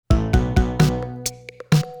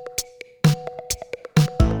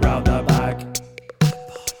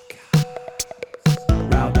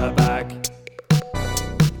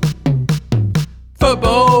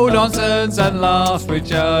Johnsons and laughs with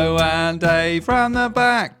Joe and Dave round the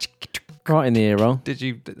back. Right in the ear roll. Did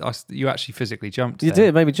you? You actually physically jumped. You there.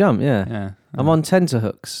 did, maybe jump, yeah. Yeah. I'm on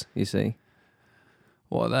tenterhooks, you see.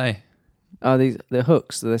 What are they? They're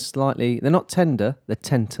hooks. They're not tender, they're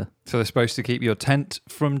tenter. So they're supposed to keep your tent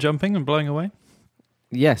from jumping and blowing away?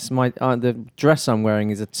 Yes, the dress I'm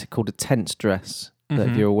wearing is called a tent dress. That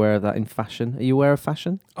if you're aware of that in fashion. Are you aware of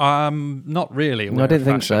fashion? Not really. No, I didn't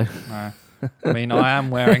think so. No. I mean, I am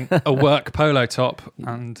wearing a work polo top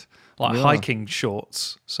and hiking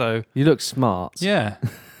shorts. So you look smart. Yeah.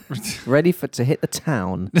 Ready to hit the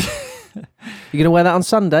town. You going to wear that on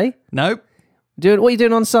Sunday? Nope. What are you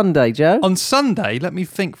doing on Sunday, Joe? On Sunday, let me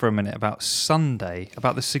think for a minute about Sunday,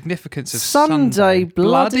 about the significance of Sunday.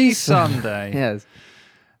 Bloody Sunday. Yes.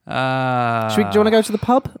 Do you want to go to the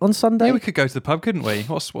pub on Sunday? Yeah, we could go to the pub, couldn't we?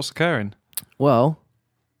 What's occurring? Well,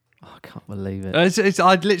 I can't believe it.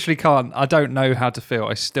 I literally can't. I don't know how to feel.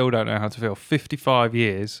 I still don't know how to feel. 55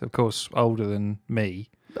 years, of course, older than me.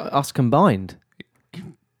 Us combined.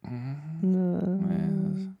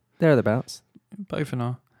 Thereabouts. Both in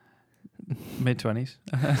our mid-20s.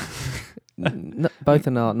 Both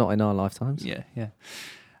not in our lifetimes. Yeah.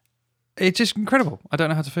 It's just incredible. I don't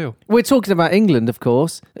know how to feel. We're talking about England, of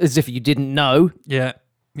course, as if you didn't know. Yeah.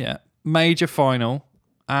 Major final.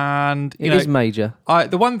 And it is major.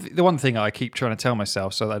 The one thing I keep trying to tell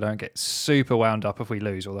myself so that I don't get super wound up if we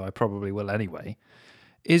lose, although I probably will anyway,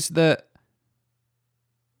 is that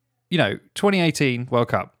 2018 World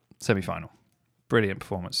Cup semi-final, brilliant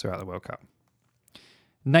performance throughout the World Cup.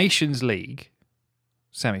 Nations League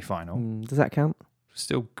semi-final. Does that count?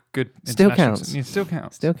 Still good. Still counts. It still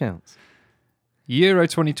counts. Still counts. Euro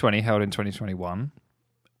 2020 held in 2021,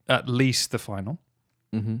 at least the final.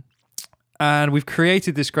 Mm-hmm. And we've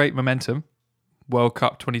created this great momentum. World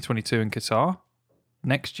Cup 2022 in Qatar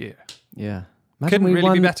next year. Yeah. Couldn't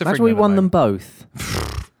really be better for Imagine we England won them both.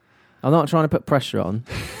 I'm not trying to put pressure on,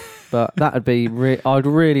 but that would be... I'd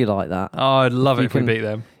really like that. Oh, I'd love it if we beat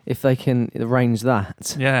them. If they can arrange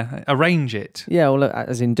that. Yeah, arrange it. Yeah, well, look,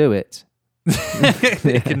 as in do it.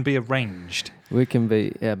 It can be arranged. We can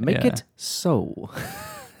be... Yeah, make it so.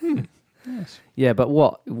 Yes. Yeah, but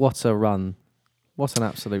what a run. What an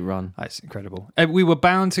absolute run. That's incredible. We were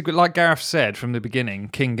bound to... Like Gareth said from the beginning,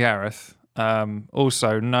 King Gareth,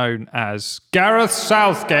 also known as Gareth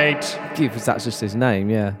Southgate. If that's just his name,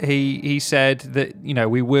 yeah. He said that,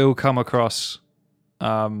 we will come across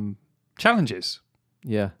challenges.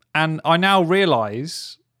 Yeah. And I now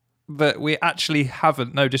realise that we actually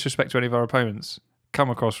haven't, no disrespect to any of our opponents, come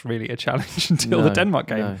across really a challenge until the Denmark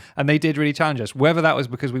game. No. And they did really challenge us. Whether that was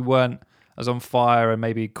because we weren't as on fire and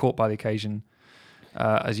maybe caught by the occasion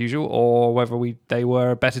as usual, or whether they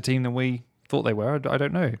were a better team than we thought they were, I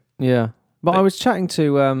don't know. Yeah. But I was chatting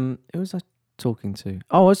to, who was I talking to?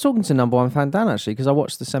 Oh, I was talking to number one fan Dan, actually, because I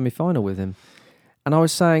watched the semi-final with him. And I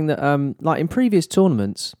was saying that, like in previous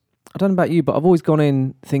tournaments, I don't know about you, but I've always gone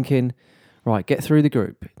in thinking, right, get through the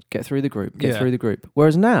group.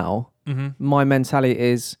 Whereas now, my mentality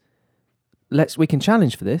is, we can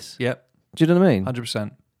challenge for this. Yep. Do you know what I mean?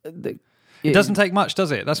 100%. It doesn't take much,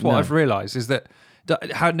 does it? That's what I've realised, is that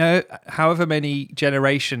however many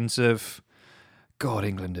generations of, God,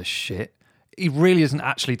 England is shit, it really doesn't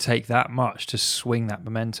actually take that much to swing that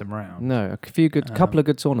momentum around. No, couple of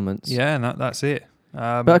good tournaments. Yeah, and that's it.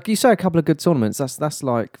 But you say a couple of good tournaments, that's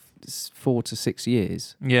like 4 to 6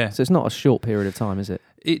 years. Yeah. So it's not a short period of time, is it?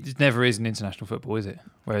 It never is in international football, is it?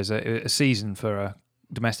 Whereas a season for a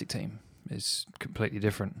domestic team is completely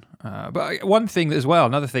different. But one thing as well,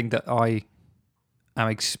 another thing that I am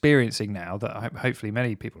experiencing now, that hopefully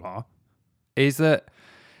many people are, is that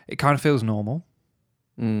it kind of feels normal.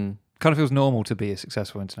 Kind of feels normal to be a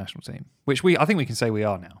successful international team, which I think we can say we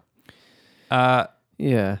are now.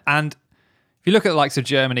 Yeah. And if you look at the likes of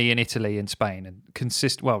Germany and Italy and Spain, and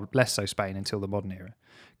less so Spain until the modern era,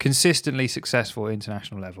 consistently successful at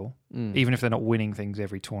international level, even if they're not winning things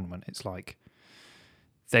every tournament, it's like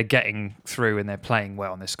they're getting through and they're playing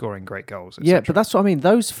well and they're scoring great goals. Yeah, but that's what I mean.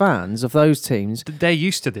 Those fans of those teams, they're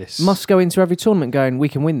used to this. Must go into every tournament going, we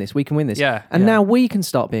can win this, we can win this. Yeah. And now we can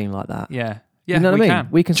start being like that. Yeah. You know what I mean? Can.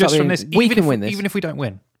 We can just start from being, this. We can win this. Even if we don't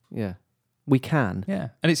win. Yeah. We can. Yeah.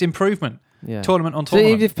 And it's improvement. Yeah. Tournament on so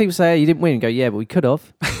tournament. even if people say, you didn't win, go, yeah, but we could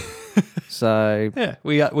have. So... Yeah.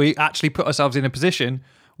 We actually put ourselves in a position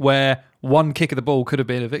where one kick of the ball could have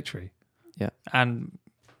been a victory. Yeah. And,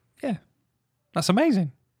 yeah. That's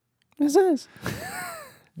amazing. It is.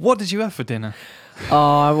 What did you have for dinner?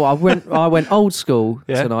 I went old school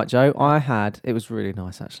tonight, Joe. Yeah. It was really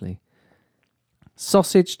nice, actually.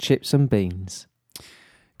 Sausage, chips and beans.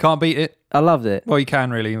 Can't beat it. I loved it. Well, you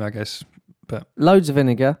can really, I guess. But loads of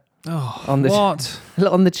vinegar, Oh, On the- what?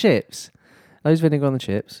 on the chips. Loads of vinegar on the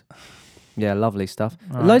chips. Yeah, lovely stuff.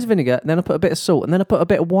 Right. Loads of vinegar, and then I put a bit of salt, and then I put a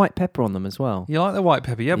bit of white pepper on them as well. You like the white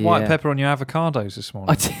pepper? You had white Yeah. pepper on your avocados this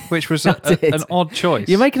morning, I did. which was I did. an odd choice.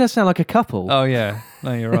 You're making us sound like a couple. Oh yeah,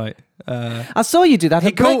 no, you're right. I saw you do that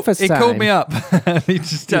at breakfast he time. called me up. He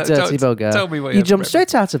just You dirty bugger. told me what You had jumped for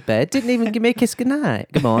straight out of bed, didn't even give me a kiss goodnight.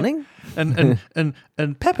 Good morning. breakfast.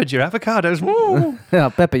 and peppered your avocados. Woo. I'll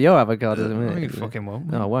pepper your avocado. You fucking won't.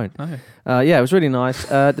 No, I won't. No. Yeah, it was really nice.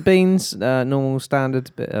 The beans, normal standard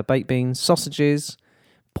baked beans, sausages,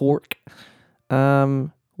 pork,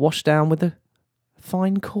 washed down with a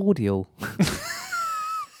fine cordial.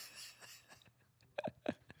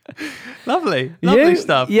 Lovely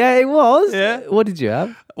stuff. Yeah, it was. Yeah. What did you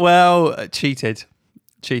have? Well, cheated.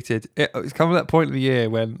 It's come to that point of the year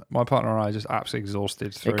when my partner and I are just absolutely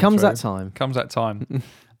exhausted. It comes that time. Comes that time.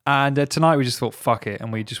 And tonight we just thought, fuck it.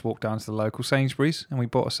 And we just walked down to the local Sainsbury's and we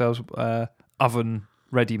bought ourselves oven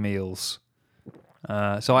ready meals.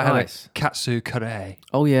 So I had a Nice. katsu curry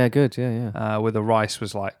Oh yeah, good. Yeah. where the rice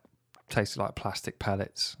was tasted like plastic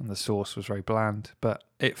pellets and the sauce was very bland, but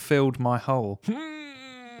it filled my hole.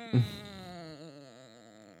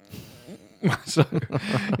 So,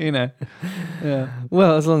 yeah.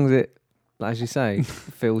 Well, as long as it, as you say,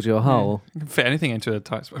 fills your hole. You can fit anything into a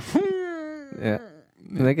tight space. Yeah.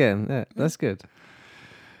 And again, yeah, that's good.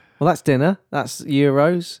 Well, that's dinner. That's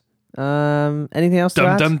Euros. Anything else to Dum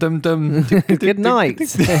add? dum dum dum. Good night.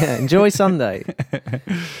 Enjoy Sunday.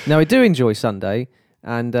 No, we do enjoy Sunday,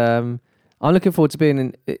 and I'm looking forward to being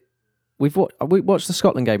in. We watched the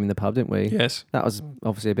Scotland game in the pub, didn't we? Yes. That was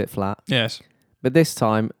obviously a bit flat, Yes. but this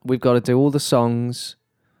time we've got to do all the songs.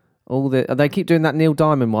 They keep doing that Neil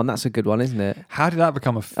Diamond one. That's a good one, isn't it? How did that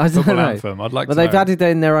become a I don't football know. anthem? I'd like But to they've know. added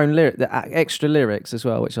in their own extra lyrics as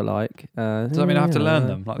well, which I like. Does that mean I have to learn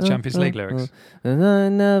them, like the Champions League lyrics? And I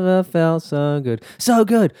never felt so good. So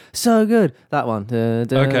good, so good. That one.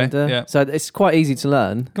 Okay, yeah. So it's quite easy to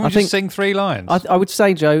learn. Can we just sing 3 lines? I would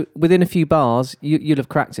say, Joe, within a few bars, you'd have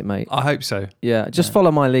cracked it, mate. I hope so. Yeah, just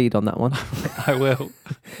follow my lead on that one. I will.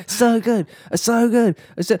 So good, so good.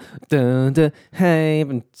 Hey,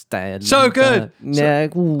 So good. Yeah,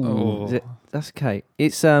 Oh. that's okay.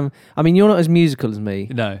 It's I mean, you're not as musical as me,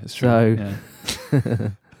 No, it's true. So- yeah.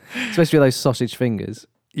 especially with those sausage fingers.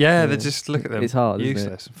 Yeah, they just look at them. It's hard, isn't it?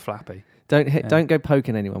 Useless and flappy. Don't go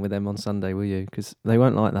poking anyone with them on Sunday, will you? Because they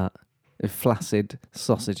won't like that. A flaccid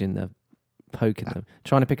sausage in there, poking them.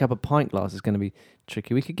 Trying to pick up a pint glass is going to be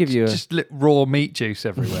tricky. We could give you a. Just raw meat juice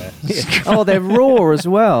everywhere. Oh, they're raw as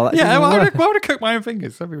well. That's Yeah, even why worse. would I cook my own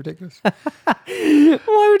fingers? That'd be ridiculous. Why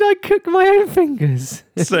would I cook my own fingers?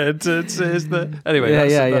 Anyway,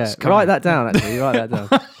 that's coming. Write that down, actually. Write that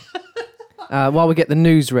down. While we get the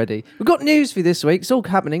news ready. We've got news for you this week. It's all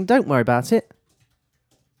happening. Don't worry about it.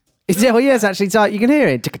 It's actually tight. You can hear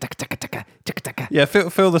it. Yeah,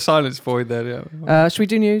 fill the silence void there. Yeah. Should we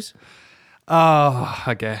do news? Oh,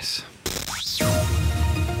 I guess.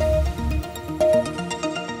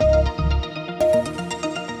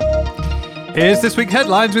 Here's this week's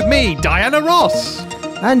headlines with me, Diana Ross.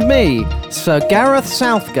 And me, Sir Gareth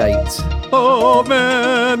Southgate. Oh,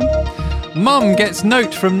 man. Mum gets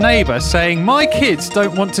note from neighbour saying, my kids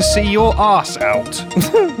don't want to see your arse out.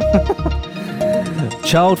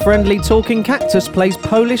 Child-friendly talking cactus plays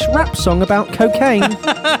Polish rap song about cocaine.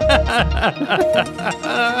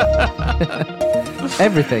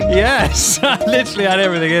 Everything. Yes, literally had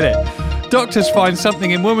everything in it. Doctors find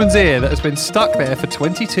something in woman's ear that has been stuck there for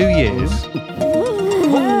 22 years.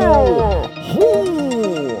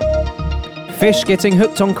 Fish getting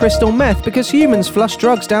hooked on crystal meth because humans flush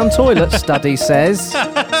drugs down toilets, study says.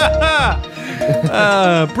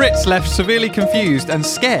 Brits left severely confused and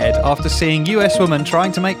scared after seeing US woman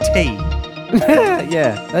trying to make tea.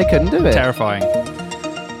 Yeah, they couldn't do it. Terrifying.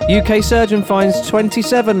 UK surgeon finds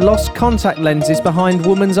 27 lost contact lenses behind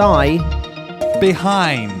woman's eye.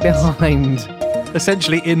 Behind.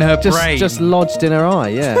 Essentially in her brain. Just lodged in her eye,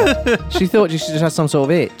 yeah. She thought she just had some sort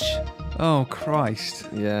of itch. Oh, Christ.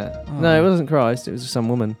 Yeah. Oh. No, it wasn't Christ. It was some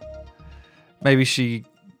woman. Maybe she...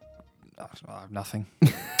 I have nothing.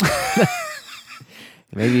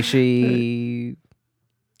 Maybe she...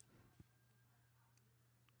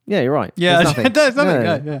 Yeah, you're right. Yeah, There's nothing. there's nothing.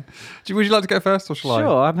 No. Yeah. Would you like to go first or shall I?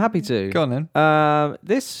 Sure, I'm happy to. Go on then.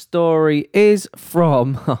 This story is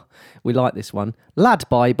from... we like this one. Lad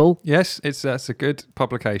Bible. Yes, that's a good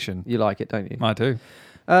publication. You like it, don't you? I do.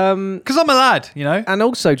 Because I'm a lad, you know. And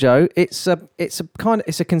also, Joe, it's a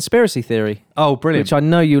conspiracy theory, Oh, brilliant! which I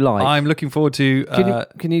know you like. I'm looking forward to.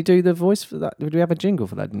 Can you do the voice for that? Did we have a jingle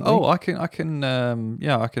for that? Didn't we? I can.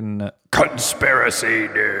 I can. Conspiracy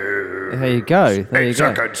news. There you go. There you It's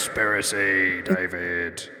go. a conspiracy,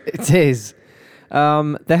 David. It is.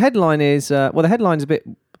 The headline is the headline's a bit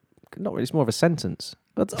not really. It's more of a sentence,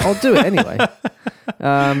 but I'll do it anyway.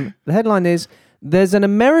 The headline is: There's an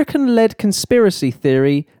American-led conspiracy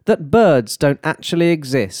theory that birds don't actually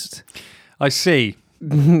exist. I see.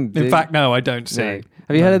 In fact, no, I don't see. No.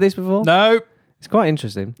 Have you heard of this before? No. It's quite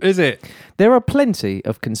interesting. Is it? There are plenty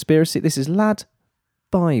of conspiracy. This is Lad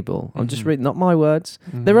Bible. I'm just reading, not my words.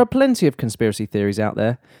 There are plenty of conspiracy theories out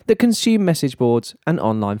there that consume message boards and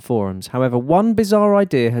online forums. However, one bizarre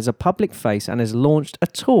idea has a public face and has launched a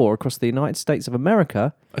tour across the United States of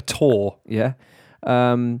America. A tour. Yeah.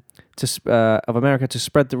 Of America to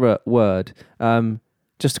spread the word.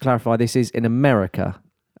 Just to clarify, this is in America.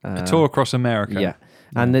 A tour across America. Yeah.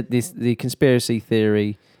 And the conspiracy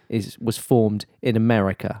theory was formed in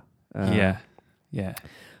America. Yeah.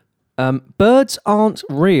 Birds Aren't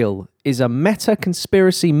Real is a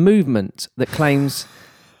meta-conspiracy movement that claims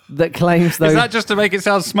those... Is that just to make it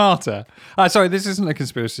sound smarter? Sorry, this isn't a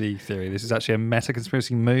conspiracy theory. This is actually a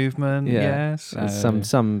meta-conspiracy movement. Yeah. Yes. Some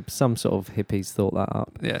sort of hippies thought that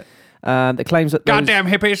up. Yeah. That claims that Goddamn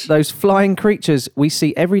hippies! those flying creatures we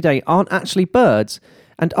see every day aren't actually birds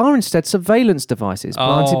and are instead surveillance devices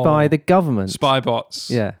planted by the government. Spy bots.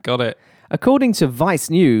 Yeah. Got it. According to Vice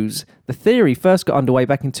News, the theory first got underway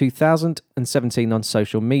back in 2017 on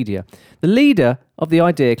social media. The leader of the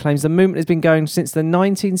idea claims the movement has been going since the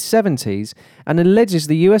 1970s and alleges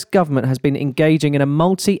the US government has been engaging in a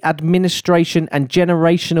multi-administration and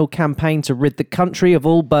generational campaign to rid the country of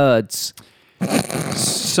all birds.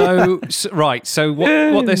 So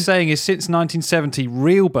what they're saying is since 1970,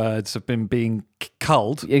 real birds have been being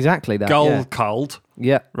culled. Exactly that. Culled.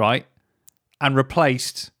 Yeah. Right. And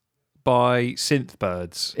replaced by synth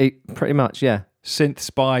birds. Pretty much, yeah. Synth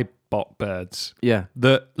spy bot birds. Yeah.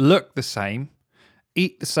 That look the same,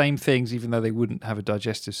 eat the same things even though they wouldn't have a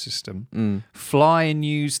digestive system, fly and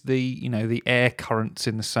use the air currents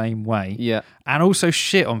in the same way, Yeah. and also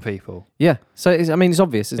shit on people. Yeah. So, it's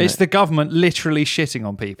obvious, isn't it? It's the government literally shitting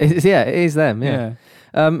on people. It is them, yeah.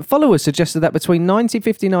 Followers suggested that between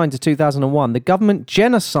 1959 to 2001, the government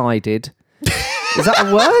genocided... Is that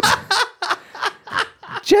a word?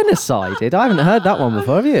 Genocided? I haven't heard that one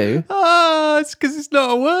before, have you? It's because it's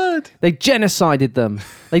not a word. They genocided them.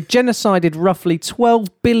 They genocided roughly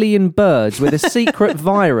 12 billion birds with a secret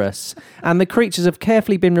virus, and the creatures have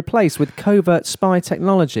carefully been replaced with covert spy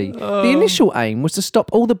technology. The initial aim was to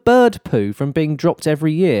stop all the bird poo from being dropped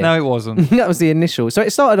every year. No, it wasn't. That was the initial. So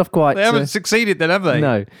it started off quite... They haven't succeeded then, have they?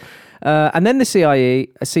 No. And then the CIA,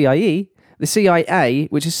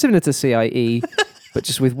 which is similar to CIE, but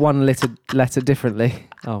just with one letter differently.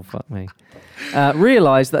 Oh, fuck me.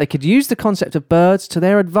 Realised that they could use the concept of birds to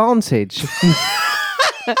their advantage.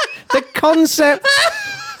 The concept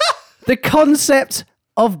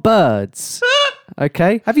of birds.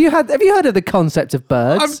 Okay? Have you heard of the concept of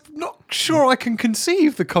birds? I'm not sure I can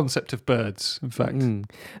conceive the concept of birds, in fact.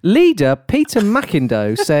 Leader Peter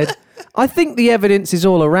McIndoe said, I think the evidence is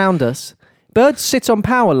all around us. Birds sit on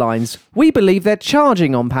power lines. We believe they're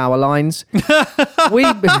charging on power lines. We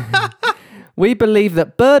believe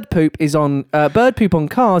that bird poop on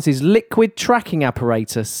cars is liquid tracking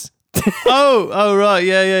apparatus. Oh, right.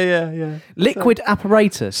 Yeah. Liquid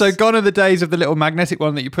apparatus. So gone are the days of the little magnetic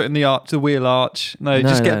one that you put in the wheel arch. No,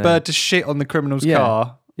 just get a bird to shit on the criminal's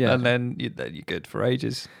car. Yeah. And then you're good for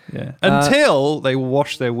ages. Yeah. Until they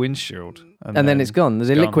wash their windshield. And then it's gone.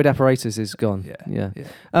 The liquid apparatus is gone. Yeah.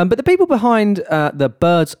 But the people behind the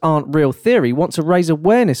birds aren't real theory want to raise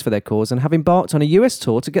awareness for their cause and have embarked on a US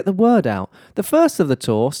tour to get the word out. The first of the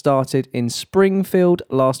tour started in Springfield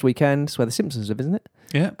last weekend. That's where the Simpsons live, isn't it?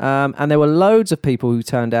 Yeah. And there were loads of people who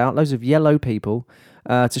turned out, loads of yellow people,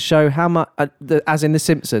 to show how much, as in the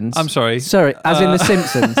Simpsons. I'm sorry. Sorry, as in the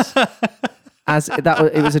Simpsons.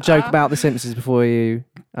 It was a joke about the Simpsons before you.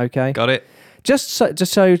 Okay. Got it. Just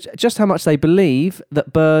how much they believe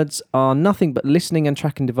that birds are nothing but listening and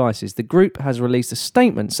tracking devices. The group has released a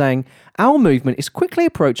statement saying our movement is quickly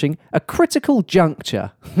approaching a critical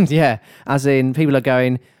juncture. Yeah, as in people are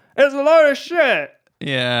going, it's a load of shit.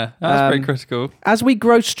 Yeah, that's pretty critical. As we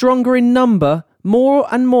grow stronger in number, more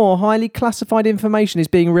and more highly classified information is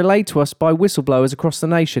being relayed to us by whistleblowers across the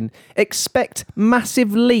nation. Expect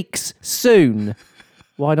massive leaks soon.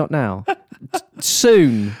 Why not now?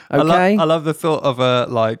 Soon, okay? I love the thought of a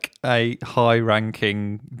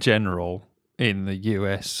high-ranking general in the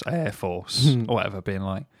US Air Force or whatever being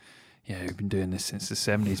like, yeah, we've been doing this since the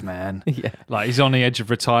 70s, man. Yeah. Like, he's on the edge of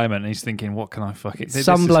retirement and he's thinking, what can I fucking...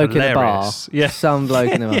 Some bloke in the bar. Hilarious. Yeah. Some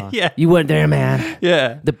bloke in the bar. Yeah. You weren't there, man.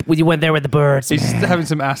 Yeah. You went there with the birds. He's man. having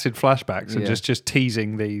some acid flashbacks and Yeah. just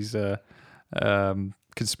teasing these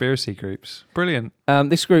conspiracy groups. Brilliant.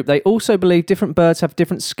 This group, they also believe different birds have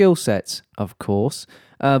different skill sets, of course.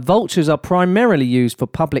 Vultures are primarily used for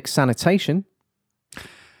public sanitation.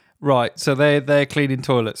 Right, so they're cleaning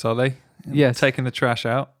toilets, are they? Yes. Taking the trash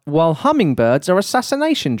out. While hummingbirds are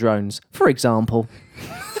assassination drones, for example.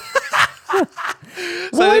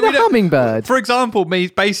 Why we the don't- hummingbird? For example,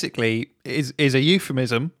 means basically is a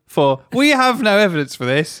euphemism for we have no evidence for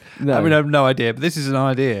this. No. I mean, I have no idea, but this is an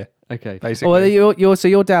idea. Okay. Basically. Well,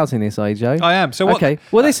 you're doubting this, are you, Joe? I am. So what? Okay.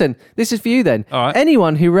 Well, listen. This is for you then. All right.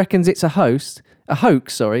 Anyone who reckons it's a hoax,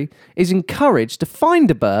 is encouraged to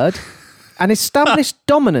find a bird and establish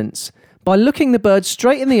dominance by looking the bird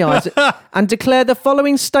straight in the eyes and declare the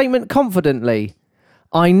following statement confidently: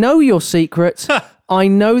 "I know your secret. I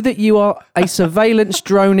know that you are a surveillance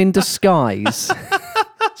drone in disguise."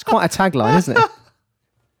 It's quite a tagline, isn't it?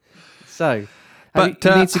 So, But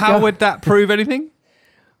you need to how go- would that prove anything?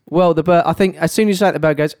 Well, the bird. I think as soon as you say it, the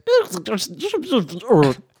bird goes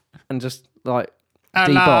and just like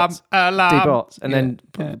debots, debots, and then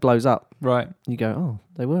blows up. Right. You go, oh,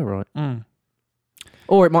 they were right. Mm.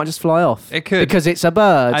 Or it might just fly off. It could. because it's a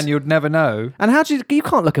bird. And you'd never know. And how do you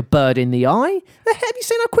can't look a bird in the eye? Have you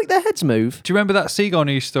seen how quick their heads move? Do you remember that seagull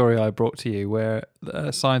news story I brought to you where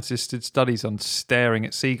scientists did studies on staring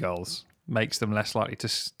at seagulls makes them less likely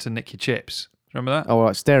to nick your chips? Remember that? Oh,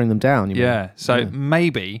 right, staring them down. You mean? Yeah. So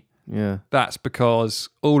maybe Yeah. that's because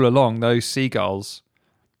all along those seagulls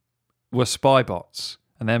were spy bots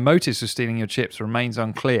and their motives for stealing your chips remains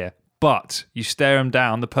unclear. But you stare them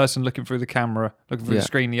down, the person looking through the camera, looking through the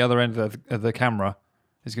screen, the other end of the camera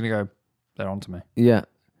is going to go, they're onto me. Yeah.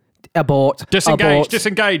 Abort. Disengage, Abort.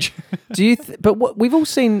 disengage. Do you? But what we've all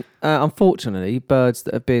seen, unfortunately, birds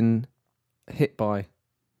that have been hit by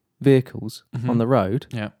vehicles on the road.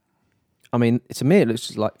 Yeah. I mean, to me, it looks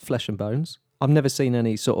just like flesh and bones. I've never seen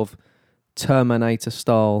any sort of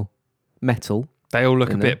Terminator-style metal. They all look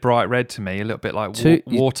a You know? bit bright red to me, a little bit like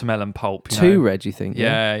watermelon pulp. Too red, you think?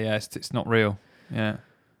 Yeah, it's not real. Yeah.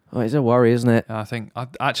 Oh, it's a worry, isn't it? I think,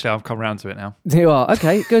 I've come around to it now. You are.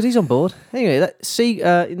 Okay, good. He's on board. Anyway,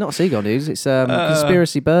 not seagull news. It's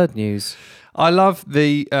conspiracy bird news. I love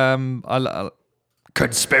the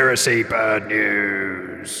conspiracy bird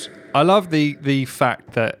news. I love the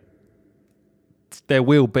fact that there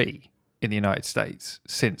will be in the United States,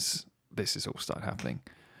 since this has all started happening,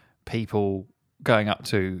 people going up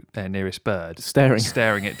to their nearest bird,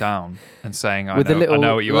 staring it down, and saying, "I With the little I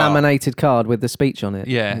know what you laminated card with the speech on it.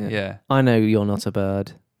 Yeah. I know you're not a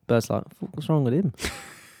bird. Bird's like, what's wrong with him?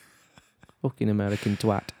 Fucking American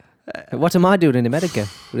twat. What am I doing in America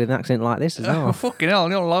with an accent like this as well? Fucking hell,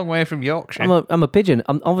 you're a long way from Yorkshire. I'm a pigeon.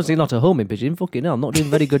 I'm obviously not a homing pigeon. Fucking hell, I'm not doing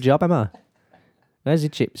a very good job, am I? Where's the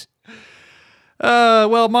chips?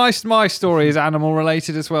 Well, my story is animal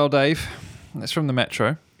related as well, Dave. It's from the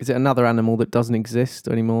Metro. Is it another animal that doesn't exist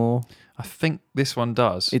anymore? I think this one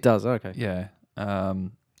does. It does. Okay. Yeah.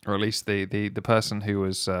 Or at least the person who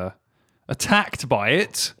was attacked by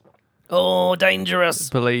it Oh, dangerous.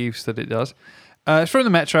 believes that it does. It's from the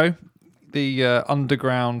Metro, the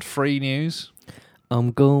underground free news.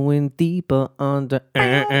 I'm going deeper under.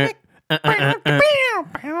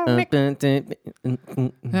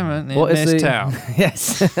 What is Miss the Town.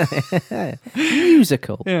 Yes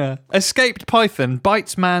musical? Yeah. Escaped python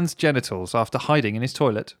bites man's genitals after hiding in his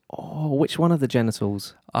toilet. Oh, which one of the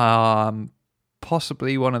genitals?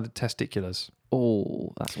 Possibly one of the testiculars.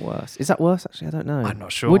 Oh, that's worse. Is that worse? Actually, I don't know. I'm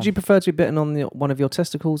not sure. Would you prefer to be bitten on one of your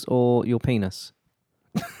testicles or your penis?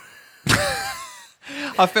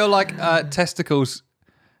 I feel like testicles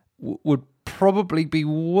would probably be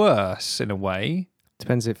worse in a way.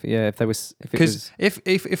 Depends if it was Because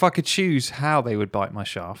if I could choose how they would bite my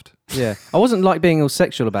shaft. yeah. I wasn't like being all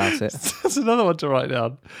sexual about it. That's another one to write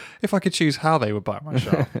down. If I could choose how they would bite my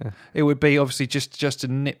shaft, it would be obviously just to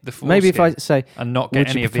nip the foreskin. Maybe if I say, and not get would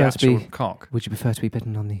you any of the prefer to actual be- cock. would you prefer to be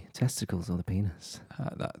bitten on the testicles or the penis?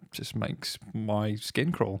 That just makes my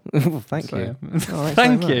skin crawl. Thank So, you. yeah. Oh, thanks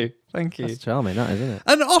Thank very you. much. Thank you. That's charming, that is, isn't it?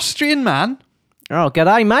 An Austrian man. Oh,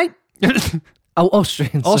 g'day, mate. Oh,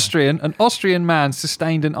 Austrian. An Austrian man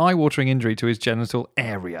sustained an eye-watering injury to his genital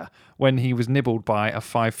area when he was nibbled by a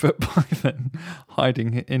 5-foot python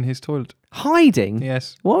hiding in his toilet. Hiding?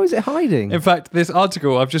 Yes. Why was it hiding? In fact, this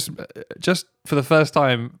article I've just for the first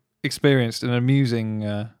time experienced an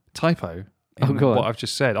amusing typo in go on. what I've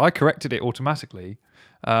just said. I corrected it automatically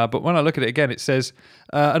But when I look at it again, it says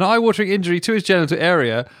an eye-watering injury to his genital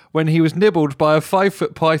area when he was nibbled by a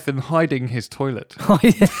 5-foot python hiding his toilet.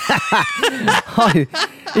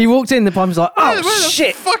 He walked in, the python was like, "Oh Where the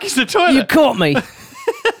shit! fuck is the toilet? You caught me."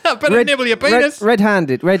 Better nibble your penis.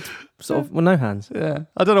 Red-handed, sort of, well, no hands. Yeah,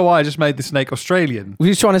 I don't know why I just made the snake Australian. Was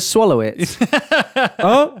he trying to swallow it?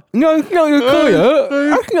 Oh no, a coyote.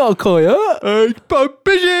 That's not a coyote. Hey, I'm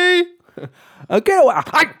busy. Get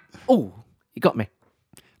away! Oh, he got me.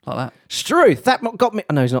 Like that. Struth, that got me.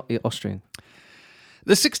 Oh, no, he's not Austrian.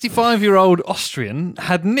 The 65-year-old Austrian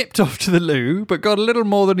had nipped off to the loo, but got a little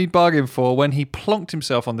more than he'd bargained for when he plonked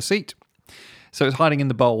himself on the seat. So it was hiding in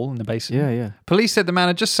the bowl, in the basin. Yeah. Police said the man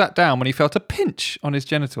had just sat down when he felt a pinch on his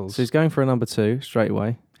genitals. So he's going for a number 2 straight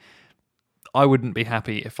away. I wouldn't be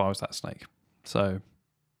happy if I was that snake. So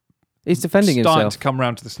he's defending starting himself. to come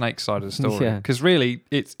round to the snake side of the story. Yeah. Because really,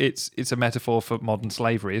 it's a metaphor for modern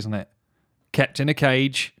slavery, isn't it? Kept in a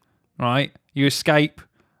cage, right? You escape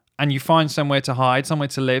and you find somewhere to hide, somewhere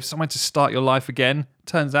to live, somewhere to start your life again.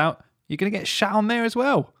 Turns out you're going to get shat on there as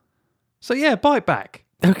well. So yeah, bite back.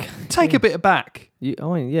 Okay. Take a bit of back. You've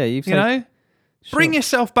You know? Sure. Bring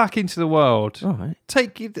yourself back into the world. All right.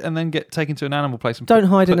 Take it and then get taken to an animal place and Don't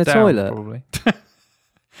hide in a down, toilet. Probably.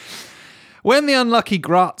 When the unlucky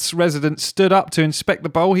Graz resident stood up to inspect the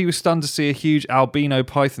bowl, he was stunned to see a huge albino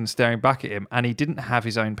python staring back at him, and he didn't have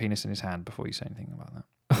his own penis in his hand before you say anything about that.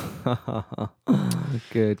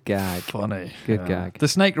 Good gag. Funny. Good gag. The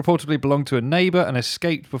snake reportedly belonged to a neighbour and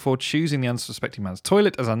escaped before choosing the unsuspecting man's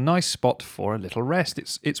toilet as a nice spot for a little rest.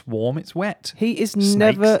 It's warm, it's wet. He is Snakes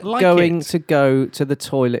never like going it. to go to the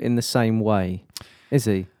toilet in the same way, is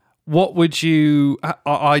he? What would you...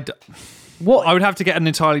 I would have to get an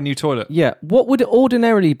entirely new toilet. Yeah. What would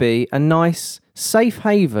ordinarily be a nice, safe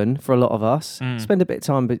haven for a lot of us, spend a bit of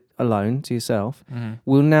time alone to yourself,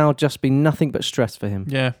 will now just be nothing but stress for him.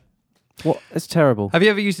 Yeah. What? It's terrible. Have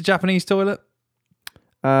you ever used a Japanese toilet?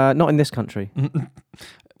 Not in this country.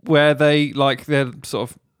 Where they're sort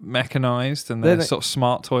of mechanized and they're They- sort of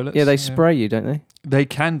smart toilets. Yeah, they spray you, don't they? They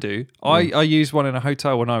can do. I used one in a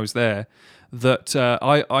hotel when I was there that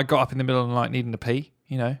I got up in the middle of the night needing to pee,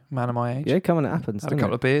 man of my age. Yeah, come on, it happens. Had a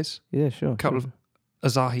couple of beers, Yeah, sure. a couple of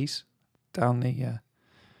Azahis down the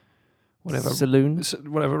Saloon.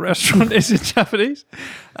 whatever restaurant is in Japanese,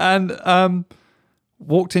 and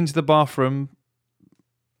walked into the bathroom.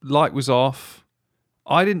 Light was off.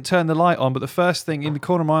 I didn't turn the light on, but the first thing in the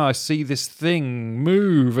corner of my eye, I see this thing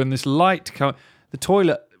move and this light come. The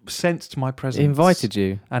toilet sensed my presence. It invited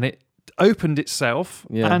you. And it opened itself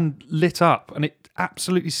Yeah. and lit up, and it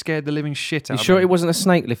absolutely scared the living shit out You of sure me. it wasn't a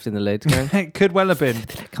snake lifting the lid? Going, It could well have been.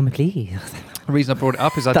 come please. The reason I brought it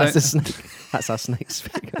up is I That's don't... a snake. That's how snakes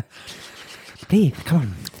speak. Please,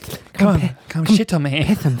 come on. Come shit on me.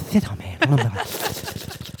 Piss and sit on me.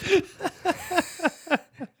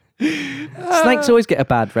 Snakes always get a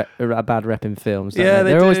bad rep in films. Don't Yeah, they? they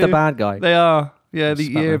They're always do. the bad guy. They are. Yeah, the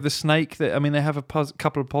Spanner. year of the snake. They have a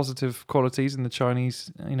couple of positive qualities in the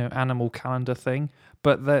Chinese, animal calendar thing.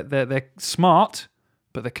 But they're smart,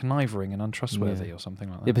 but they're conniving and untrustworthy or something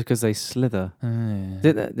like that. Yeah, because they slither.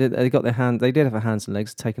 Yeah. They got their hand. They did have their hands and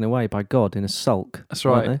legs taken away by God in a sulk. That's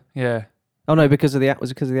weren't right. they? Yeah. Oh no, because of the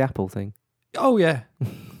apple thing. Oh yeah.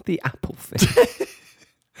 The apple thing.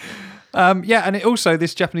 Yeah, and it also,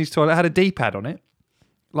 this Japanese toilet had a D-pad on it,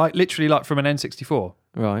 literally from an N64.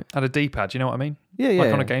 Right. Had a D-pad. Do you know what I mean? Yeah, yeah.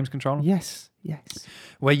 Like on a games controller, Yes.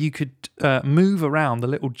 where you could move around the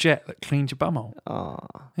little jet that cleaned your bumhole. Ah.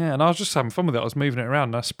 Yeah, and I was just having fun with it. I was moving it around,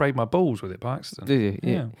 and I sprayed my balls with it by accident. Did you?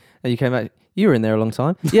 Yeah. And you came back. You were in there a long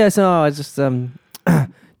time. Yes. No, I just the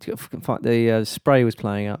spray was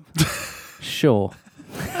playing up. Sure.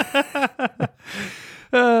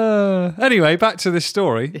 Anyway, back to this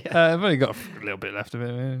story. I've only got a little bit left of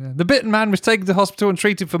it. The bitten man was taken to hospital and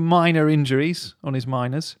treated for minor injuries on his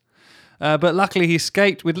minors. But luckily he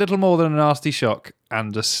escaped with little more than a nasty shock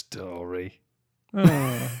and a story.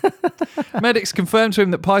 Oh. Medics confirmed to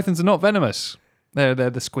him that pythons are not venomous. They're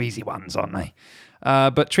the squeezy ones, aren't they?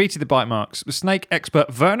 But treated the bite marks. The snake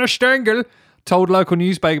expert Werner Stengel told local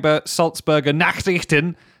newspaper Salzburger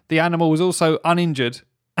Nachrichten the animal was also uninjured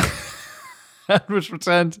and was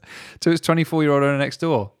returned to its 24-year-old owner next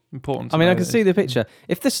door. Important. I mean, I can see the picture.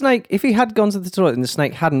 If he had gone to the toilet and the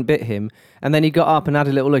snake hadn't bit him, and then he got up and had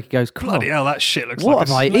a little look, he goes, Bloody hell, that shit looks what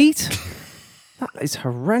like have I eat? That is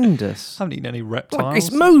horrendous. I haven't eaten any reptiles. Like,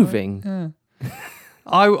 it's moving. Yeah.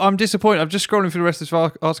 I'm disappointed. I'm just scrolling through the rest of this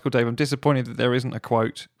article, Dave. I'm disappointed that there isn't a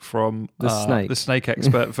quote from The snake. the snake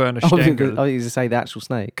expert Werner I was Stengel. going to say the actual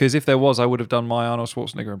snake. Because if there was, I would have done my Arnold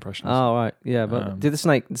Schwarzenegger impressions. Oh, right. Yeah, but did the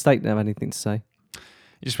snake have anything to say?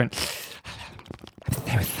 He just went...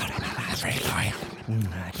 There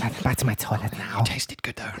Back to my toilet now. Tasted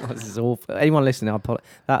good though. This is awful. Anyone listening,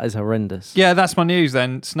 that is horrendous. Yeah, that's my news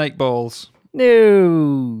then. Snake balls.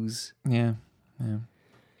 News. Yeah.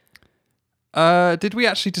 Did we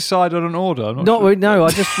actually decide on an order? I'm Not sure. no. I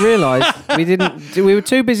just realised we didn't. We were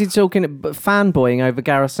too busy talking fanboying over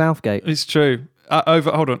Gareth Southgate. It's true.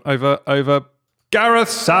 Over Gareth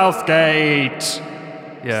Southgate.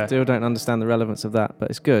 Yeah. Still don't understand the relevance of that, but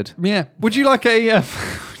it's good. Yeah. Would you like a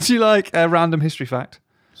random history fact?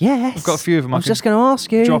 Yes. I've got a few of them. I was just going to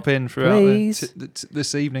ask you. Drop in throughout please.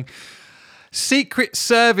 this evening. Secret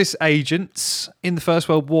Service agents in the First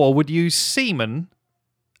World War would use semen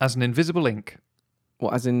as an invisible ink.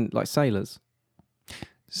 What, as in like sailors?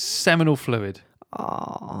 Seminal fluid.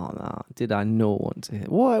 Oh, no. Did I not want to hear?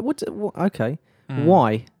 What? Okay. Mm.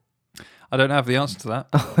 Why? I don't have the answer to that,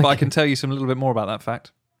 but I can tell you a little bit more about that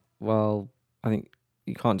fact. Well, I think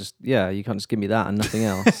you can't just give me that and nothing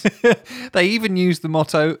else. They even use the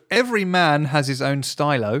motto, every man has his own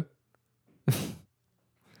stylo.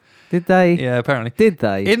 Did they? Yeah, apparently. Did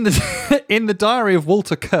they? In the diary of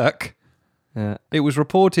Walter Kirk, Yeah. it was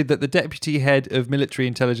reported that the deputy head of military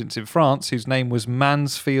intelligence in France, whose name was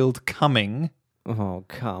Mansfield Cumming... Oh,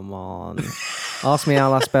 come on. Ask me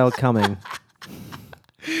how I spelled coming.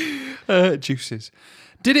 Juices.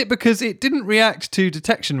 Did it because it didn't react to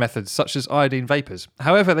detection methods such as iodine vapours.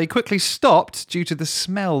 However, they quickly stopped due to the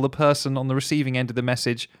smell the person on the receiving end of the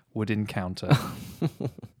message would encounter.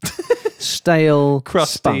 Stale,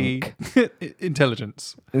 Crusty spunk.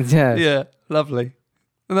 intelligence. Yeah. Yeah, lovely.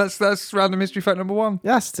 And that's random history fact number one.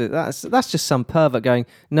 That's just some pervert going,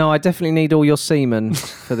 no, I definitely need all your semen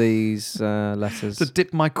for these letters. To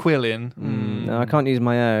dip my quill in. No, I can't use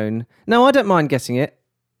my own. No, I don't mind getting it.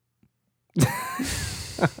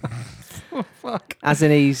 Oh, fuck. As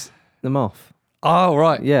in ease them off. Oh,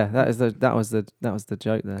 right. Yeah, that was the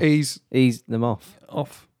joke there. Ease them off.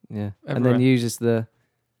 off Yeah. And Everywhere. then uses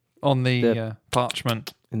on the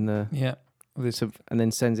parchment. in the Yeah. This, and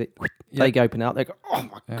then sends it. yeah. They open it up. They go, oh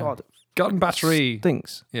my Yeah. god, Gun battery.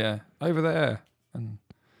 stinks. Yeah, over there. And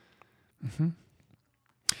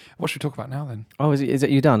what should we talk about now then? Oh, is it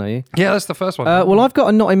you done? Are you? Yeah, that's the first one. Well, I've got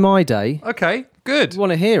a not in my day. Okay, good. Do you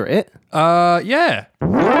want to hear it? Yeah.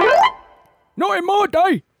 Not in my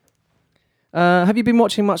day. Have you been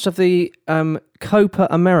watching much of the Copa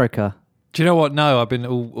America? Do you know what? No, I've been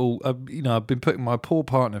I've been putting my poor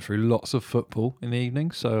partner through lots of football in the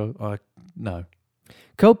evening, so no.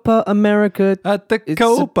 Copa America At the It's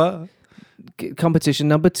Copa. competition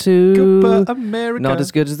number 2. Copa America. Not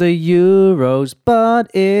as good as the Euros, but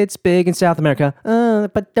it's big in South America.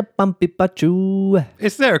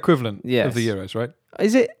 It's their equivalent Yes. of the Euros, right?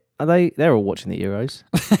 Is it? Are they? They're all watching the Euros.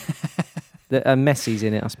 Messi's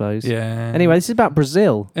in it, I suppose. Yeah. Anyway, this is about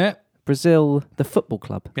Brazil. Yeah. Brazil, the football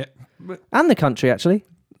club. Yeah. And the country, actually.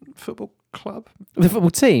 Football club. The football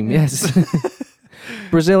team, yes.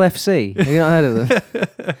 Brazil FC. Have you not heard of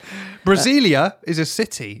them? Brasilia is a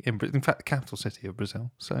city, in fact, the capital city of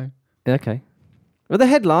Brazil. So Okay. Well, the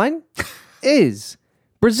headline is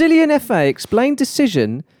Brazilian FA explained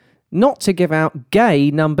decision not to give out gay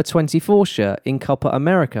number 24 shirt in Copa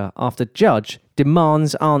America after judge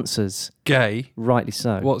demands answers. gay. Rightly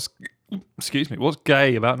so. What's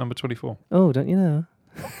gay about number 24? Oh, don't you know?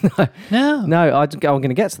 No. No, I'm going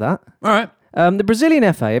to get to that. All right. The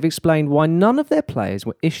Brazilian FA have explained why none of their players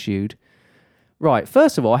were issued. Right,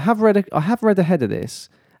 first of all, I have read the head of this,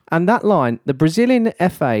 and that line, the Brazilian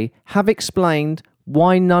FA have explained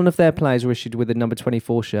why none of their players were issued with a number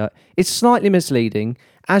 24 shirt. It's slightly misleading,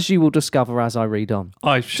 as you will discover as I read on.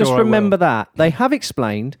 Just remember that. They have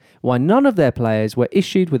explained why none of their players were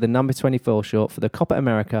issued with a number 24 shirt for the Copa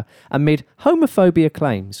America amid homophobia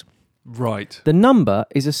claims. Right. The number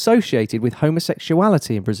is associated with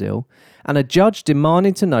homosexuality in Brazil, and a judge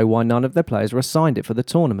demanded to know why none of their players were assigned it for the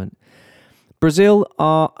tournament. Brazil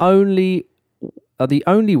are the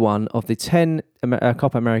only one of the 10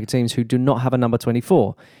 Copa America teams who do not have a number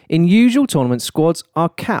 24. In usual tournament, squads are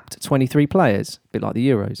capped at 23 players, a bit like the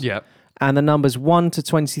Euros. Yeah. And the numbers 1 to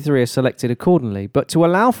 23 are selected accordingly. But to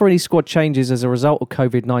allow for any squad changes as a result of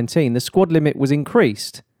COVID-19, the squad limit was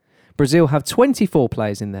increased. Brazil have 24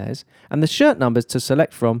 players in theirs, and the shirt numbers to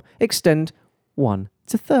select from extend 1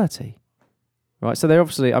 to 30. Right, so they're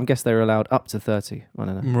obviously, I guess they're allowed up to 30. I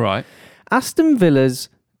don't know. Right. Aston Villa's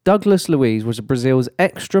Douglas Luiz was Brazil's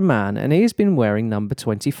extra man, and he has been wearing number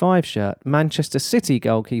 25 shirt. Manchester City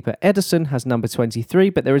goalkeeper Ederson has number 23,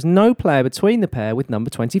 but there is no player between the pair with number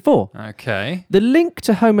 24. Okay. The link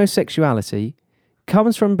to homosexuality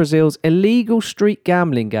comes from Brazil's illegal street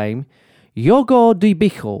gambling game, Jogo do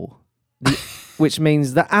Bicho, which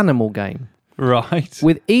means the animal game. Right.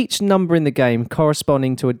 With each number in the game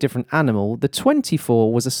corresponding to a different animal, the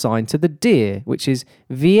 24 was assigned to the deer, which is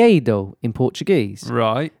veado in Portuguese.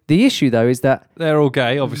 Right. The issue, though, is that They're all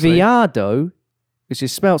gay, obviously. veado, which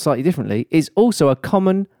is spelled slightly differently, is also a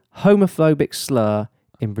common homophobic slur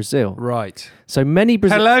in Brazil. Right. So many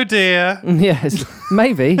Hello, dear. Yes,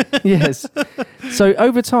 maybe. Yes. So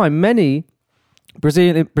over time, many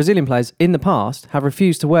Brazilian players in the past have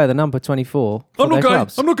refused to wear the number 24 for their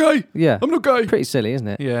clubs. I'm not gay. Yeah. I'm not gay. Pretty silly, isn't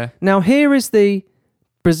it? Yeah. Now, here is the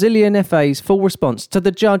Brazilian FA's full response to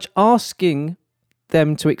the judge asking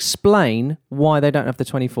them to explain why they don't have the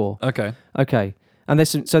 24. Okay. Okay. And there's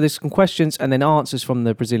some questions and then answers from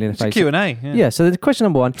the Brazilian It's FA. a Q&A. Yeah, so the question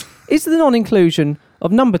number 1, is the non-inclusion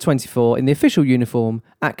of number 24 in the official uniform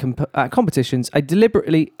at competitions a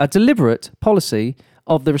deliberate policy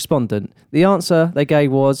of the respondent? The answer they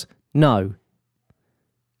gave was no.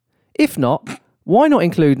 If not, why not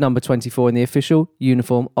include number 24 in the official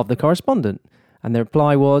uniform of the correspondent? And the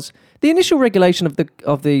reply was, the initial regulation of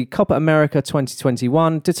the Copa America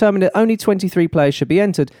 2021 determined that only 23 players should be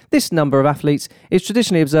entered. This number of athletes is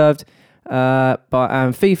traditionally observed by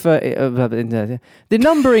FIFA.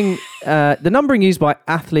 The numbering used by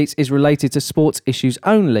athletes is related to sports issues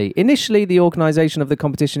only. Initially, the organisation of the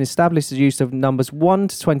competition established the use of numbers 1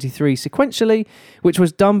 to 23 sequentially, which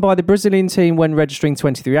was done by the Brazilian team when registering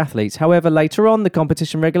 23 athletes. However, later on, the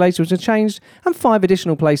competition regulations were changed and 5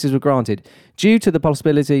 additional places were granted due to the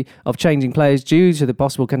possibility of changing players due to the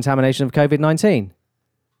possible contamination of COVID-19.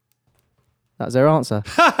 That's their answer.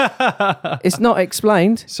 It's not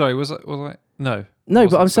explained. Sorry, was I? No. No,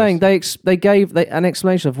 but I'm Wasn't saying they gave an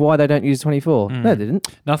explanation of why they don't use 24. No, they didn't.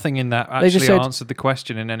 Nothing in that They just actually said- answered the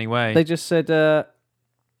question in any way. They just said,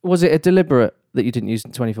 was it a deliberate that you didn't use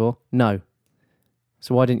 24? No.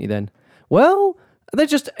 So why didn't you then? Well, they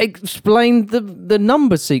just explained the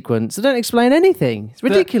number sequence. They don't explain anything. It's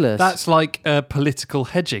ridiculous. That's like political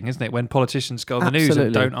hedging, isn't it? When politicians go on the news and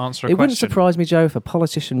Absolutely. don't answer a It question. wouldn't surprise me, Joe, if a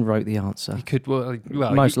politician wrote the answer. You could, well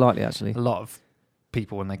Most likely, actually. a lot of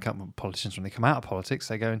people when they come out of politics,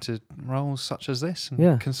 they go into roles such as this and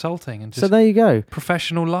Yeah. consulting and just So there you go.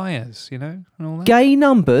 professional liars, and all that. Gay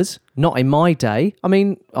numbers, not in my day. I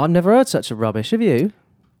mean, I've never heard such a rubbish. Have you?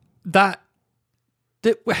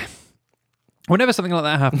 Whenever something like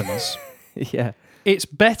that happens, Yeah. it's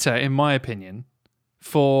better, in my opinion,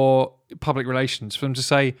 for public relations for them to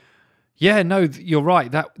say, "Yeah, no, you're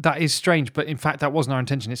right. That is strange, but in fact, that wasn't our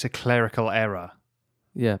intention. It's a clerical error."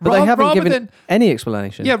 Yeah. But they haven't rather given than- any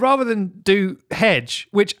explanation. Yeah, rather than do hedge,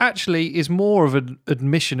 which actually is more of an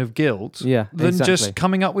admission of guilt Yeah, than exactly. just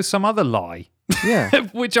coming up with some other lie, Yeah.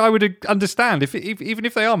 which I would understand even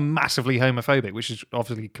if they are massively homophobic, which is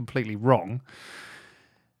obviously completely wrong.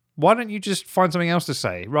 Why don't you just find something else to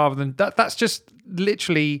say rather than that? That's just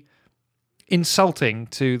literally insulting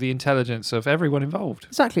to the intelligence of everyone involved.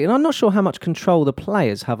 Exactly. And I'm not sure how much control the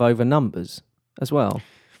players have over numbers as well.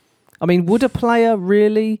 I mean, would a player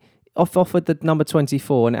really, if offered the number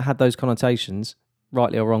 24 and it had those connotations,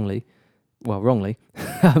 rightly or wrongly,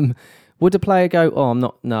 would a player go, I'm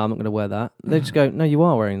not going to wear that? They just go, no, you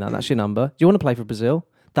are wearing that. That's your number. Do you want to play for Brazil?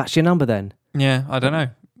 That's your number then. Yeah, I don't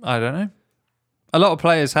know. A lot of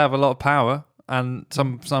players have a lot of power, and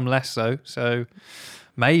some less so. So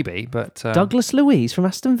maybe, but Douglas Luiz from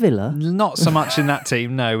Aston Villa. not so much in that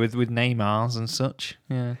team. No, with Neymar's and such.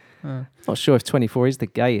 Yeah. Not sure if 24 is the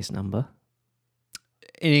gayest number.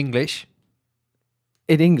 In English,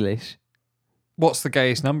 In English? what's the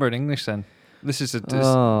gayest number in English then? This is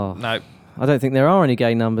Oh, no. I don't think there are any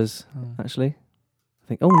gay numbers, actually. I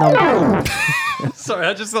think all numbers... Sorry,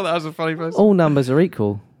 I just thought that was a funny person. all numbers are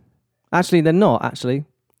equal. Actually, they're not, actually,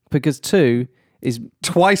 because 2 is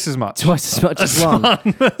Twice as much. twice as much as 1.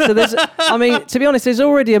 So to be honest, there's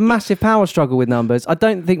already a massive power struggle with numbers. I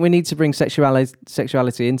don't think we need to bring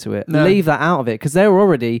sexuality into it. No. Leave that out of it, because they're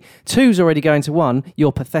already, 2's already going to 1.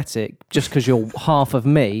 You're pathetic just because you're half of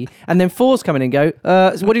me. And then 4's coming and go,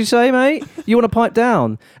 what do you say, mate? You want to pipe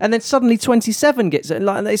down? And then suddenly 27 gets it.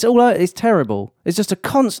 Like, it's terrible. It's just a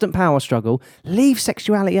constant power struggle. Leave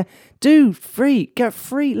sexuality. Get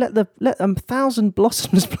free. Let 1,000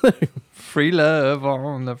 blossoms bloom. Free love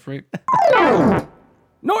on the free.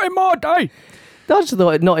 Not in my day. I just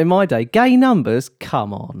thought, not in my day. Gay numbers,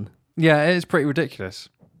 come on. Yeah, it is pretty ridiculous.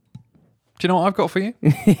 Do you know what I've got for you?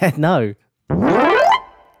 Yeah, no.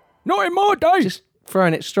 Not in my day. Just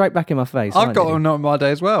throwing it straight back in my face. I've aren't got you? one not in my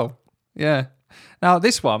day as well. Yeah. Now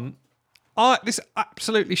this one, this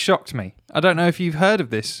absolutely shocked me. I don't know if you've heard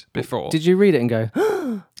of this before. Did you read it and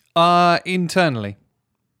go, Internally.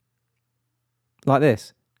 like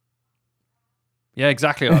this? Yeah,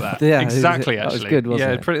 exactly like that. Yeah, exactly. that was Actually, good, wasn't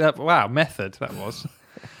yeah, it? Pretty. Wow, method that was.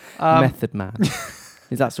 Method Man.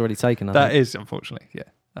 That's already taken. I That think. is unfortunately,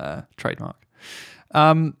 trademark.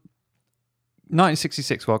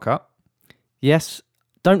 1966 World Cup. Yes.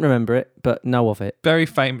 Don't remember it, but know of it. Very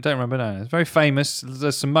famous. Don't remember. No, it's very famous.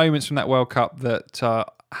 There's some moments from that World Cup that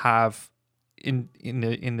have in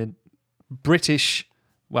the British,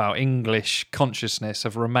 English consciousness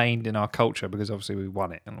have remained in our culture because obviously we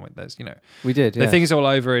won it, and there's We did. the thing is all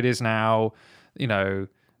over. It is now.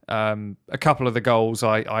 A couple of the goals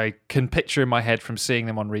I can picture in my head from seeing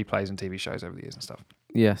them on replays and TV shows over the years and stuff.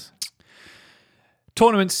 Yes.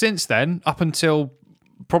 Tournaments since then, up until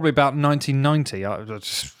probably about 1990,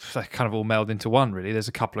 they kind of all meld into one, really. There's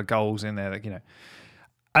a couple of goals in there that,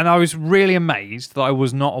 and I was really amazed that I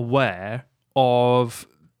was not aware of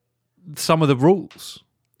some of the rules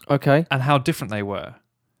Okay. and how different they were.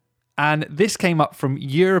 And this came up from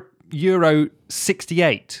Euro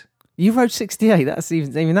 68. Euro 68. That's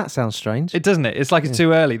even that sounds strange. It doesn't it? It's like it's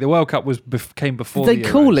too early. The World Cup came before. Did they the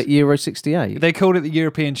call Euros. it Euro 68? They called it the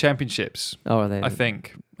European Championships. Oh, are they? I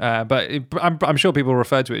think, I'm sure people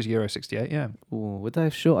referred to it as Euro 68. Yeah. Ooh, would they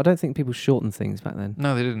have short? I don't think people shortened things back then.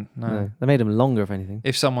 No, they didn't. No. They made them longer, if anything.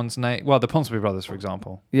 If someone's name, the Ponsonby brothers, for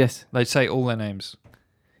example, Yes. they'd say all their names.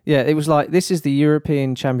 Yeah, it was like, this is the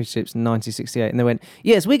European Championships in 1968. And they went,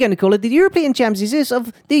 yes, we're going to call it the European Championships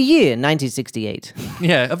of the year 1968.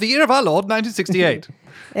 Yeah, of the year of our Lord, 1968.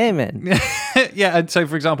 Amen. Yeah, and so,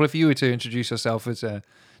 for example, if you were to introduce yourself as a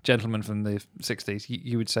gentleman from the 60s,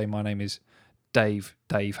 you would say, my name is Dave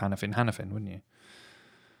Hannafin, wouldn't you?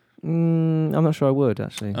 I'm not sure I would,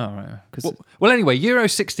 actually. Oh, right. Well, anyway, Euro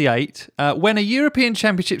 68, when a European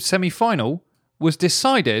Championship semi-final was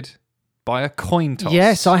decided by a coin toss.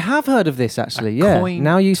 Yes, I have heard of this, actually. Coin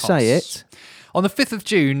Now you toss. say it. On the 5th of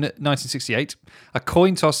June 1968, a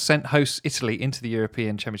coin toss sent hosts Italy into the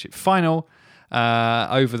European Championship final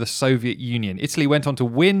over the Soviet Union. Italy went on to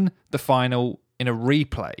win the final in a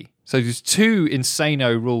replay. So there's two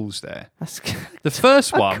insano rules there. That's The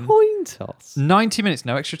first a one, coin toss. 90 minutes,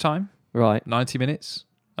 no extra time. Right. 90 minutes.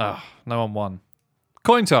 Oh, no one won.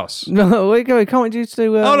 Coin toss. No, can't we just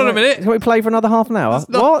do... Hold on a minute. Can we play for another half an hour?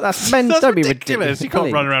 What? That's men. That's Don't be ridiculous. ridiculous. You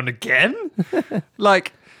can't run around again.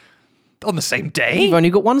 Like, on the same day. You've only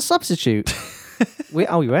got one substitute. You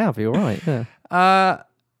have. You're right. Yeah.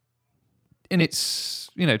 And it's,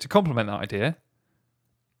 to complement that idea,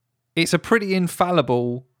 it's a pretty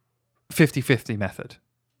infallible 50-50 method.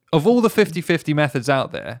 Of all the 50-50 methods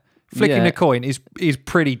out there, flicking Yeah. a coin is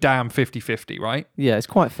pretty damn 50-50, right? Yeah, it's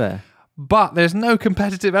quite fair. But there's no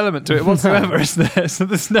competitive element to it whatsoever, is there? So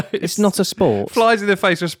there's no... It's not a sport. Flies in the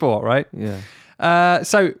face of sport, right? Yeah.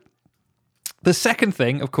 So the second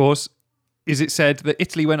thing, of course, is it said that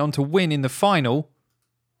Italy went on to win in the final,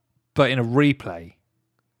 but in a replay.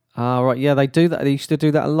 Ah, right. Yeah, they do that. They used to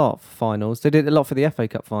do that a lot for finals. They did it a lot for the FA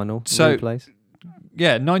Cup final. So- replays.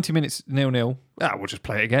 Yeah, 90 minutes 0-0. We'll just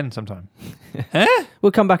play it again sometime.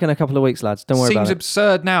 We'll come back in a couple of weeks, lads. Don't worry Seems about it.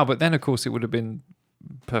 absurd now, but then, of course, it would have been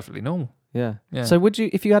perfectly normal. Yeah. Yeah. So would you,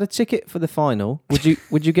 if you had a ticket for the final,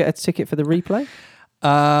 would you get a ticket for the replay?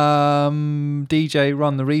 DJ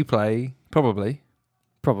run the replay, probably.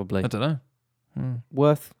 Probably. I don't know.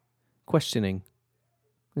 Worth questioning,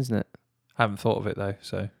 isn't it? Haven't thought of it though.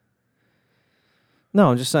 So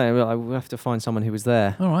No, I'm just saying. We'll have to find someone who was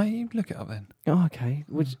there. all right, you look it up then. Oh, okay.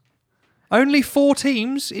 Only 4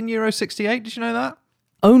 teams in Euro 68. Did you know that?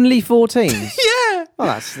 Only 4 teams. Yeah. Well,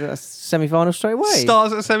 that's semi-final straight away.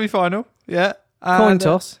 Starts at the semi-final. Yeah. Coin And,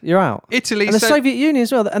 toss. You're out. Italy. And the Soviet Union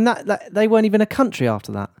as well. And that they weren't even a country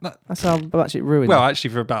after that. That- That's how much it ruined. Well, them.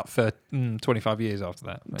 actually, for about 25 years after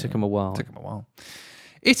that. It took them a while. Took them a while.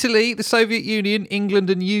 Italy, the Soviet Union, England,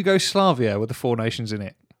 and Yugoslavia were the 4 nations in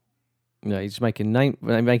it. Yeah, you're just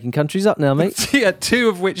making countries up now, mate. Yeah, 2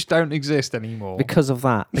 of which don't exist anymore. Because of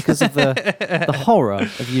that. Because of the horror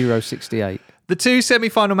of Euro 68. The 2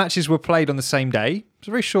 semi-final matches were played on the same day. It's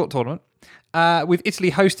a very short tournament. With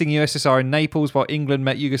Italy hosting USSR in Naples while England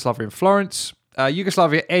met Yugoslavia in Florence.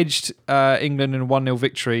 Yugoslavia edged England in a 1-0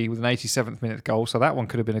 victory with an 87th minute goal, so that one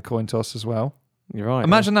could have been a coin toss as well. You're right.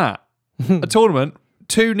 Imagine that. A tournament,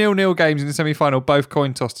 2 0-0 games in the semi-final, both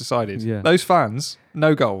coin toss decided. Yeah. Those fans,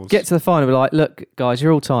 no goals. Get to the final, be like, look, guys,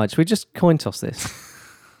 you're all tired. Should we just coin toss this?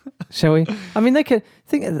 Shall we? I mean, they could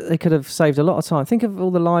have saved a lot of time. Think of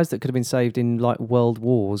all the lives that could have been saved in like world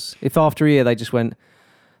wars. If after a year they just went,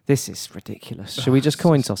 this is ridiculous. Should we just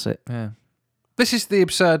coin toss it? Yeah. This is the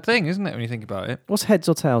absurd thing, isn't it, when you think about it? What's heads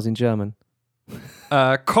or tails in German?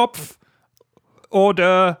 Kopf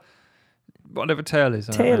oder whatever tail is.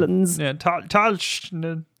 I don't know. Tailens. Yeah,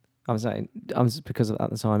 Talschen. I was saying, because at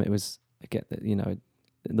the time it was get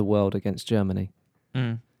the world against Germany.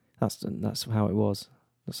 Mm. That's how it was.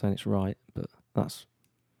 Not saying it's right, but that's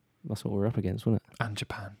what we're up against, wasn't it? And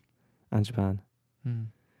Japan. And Japan. Mm.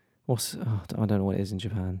 I don't know what it is in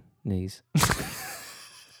Japan. Knees.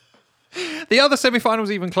 The other semi-final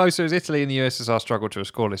was even closer as Italy and the USSR struggled to a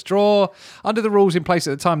scoreless draw. Under the rules in place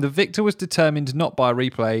at the time, the victor was determined not by a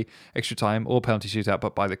replay, extra time, or penalty shootout,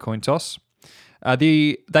 but by the coin toss.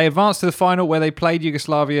 They advanced to the final where they played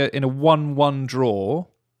Yugoslavia in a 1-1 draw.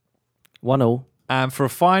 1-1. And for a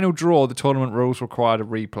final draw, the tournament rules required a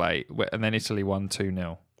replay, and then Italy won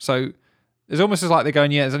 2-0. So it's almost as like they're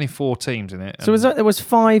going, there's only 4 teams in it. So there was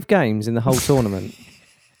 5 games in the whole tournament?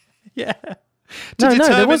 Yeah. No,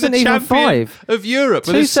 there wasn't even 5. Of Europe.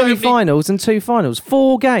 2 semi-finals and 2 finals.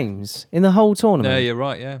 4 games in the whole tournament. Yeah, you're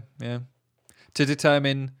right, yeah. To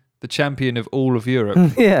determine the champion of all of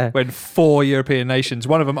Europe. Yeah. When 4 European nations,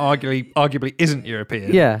 one of them arguably isn't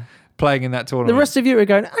European. Yeah. Playing in that tournament. The rest of you are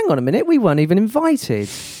going, hang on a minute, we weren't even invited.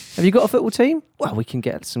 Have you got a football team? Well, we can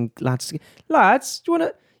get some lads. Lads,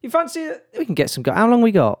 do you fancy it? We can get some guys. How long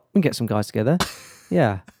we got? We can get some guys together.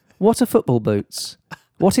 Yeah. What are football boots?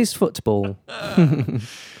 What is football?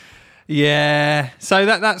 Yeah. So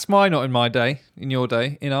that's my not in my day, in your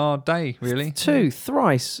day, in our day, really. 2,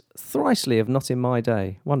 thrisely of not in my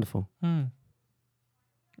day. Wonderful.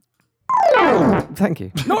 Thank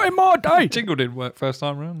you. Not in my day. Jingle didn't work first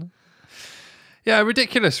time around. Yeah,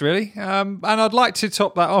 ridiculous, really. And I'd like to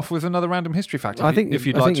top that off with another random history fact. If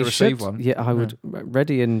you'd like to receive one. Yeah, I would.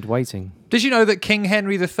 Ready and waiting. Did you know that King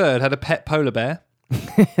Henry III had a pet polar bear?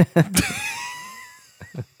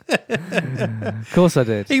 Of course I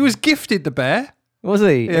did. He was gifted the bear. Was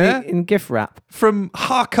he? Yeah. In gift wrap? From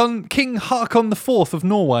King Haakon IV of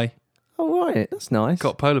Norway. Oh, right. That's nice.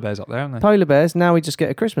 Got polar bears up there, haven't they? Polar bears. Now we just get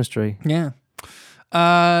a Christmas tree. Yeah.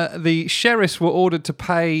 The sheriffs were ordered to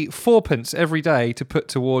pay 4p every day to put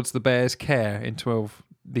towards the bear's care in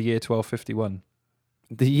the year 1251.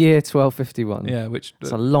 The year 1251. Yeah, which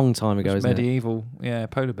it's a long time ago, isn't medieval,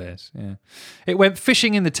 polar bears. Yeah, it went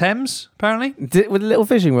fishing in the Thames apparently with a little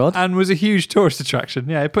fishing rod, and was a huge tourist attraction.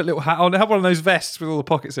 Yeah, it put a little hat on. It had one of those vests with all the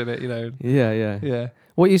pockets in it. Yeah.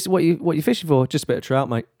 What you fishing for? Just a bit of trout,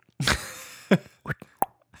 mate.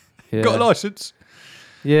 Yeah. Got a license?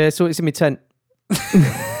 Yeah, so it's in my tent.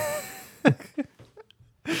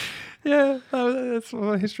 Yeah, that's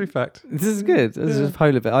a history fact. This is good. This is a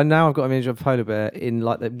polar bear. I've got an image of a polar bear in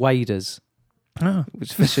like the waders, which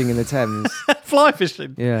is fishing in the Thames. Fly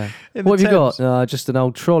fishing. Yeah. What have you got? Just an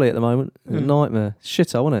old trolley at the moment. A nightmare.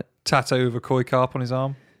 Shit, wasn't it? Tattoo of a koi carp on his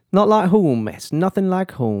arm. Not like home. It's nothing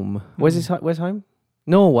like home. Where's home?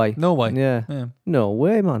 Norway. Yeah.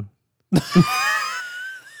 Norway, man.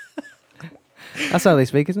 That's how they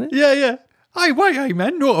speak, isn't it? Yeah. Hey,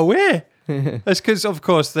 man, Norway. That's because, of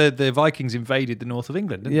course, the Vikings invaded the north of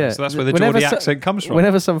England, didn't they? So that's where the Geordie accent comes from.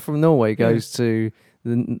 Whenever someone from Norway goes to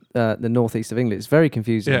the northeast of England, it's very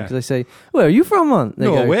confusing because they say, "Where are you from, man?" They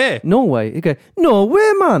Norway. Go, Norway. You go,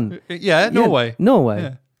 Norway, man. Yeah, Norway. Norway.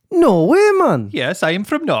 Yeah. Norway, man. Yes, I am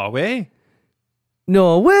from Norway.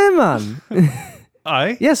 Norway, man.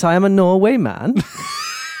 Aye. Yes, I am a Norway man.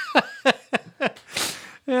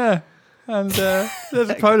 Yeah. And there's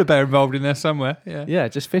a polar bear involved in there somewhere. Yeah. Yeah,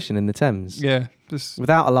 just fishing in the Thames. Yeah. Just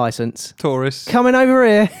without a license. Tourists. Coming over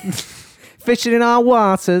here. Fishing in our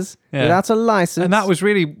waters without a license. And that was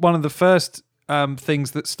really one of the first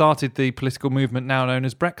things that started the political movement now known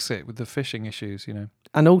as Brexit, with the fishing issues,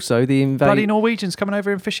 And also the bloody Norwegians coming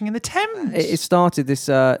over and fishing in the Thames. It started this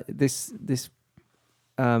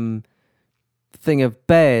thing of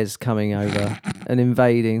bears coming over and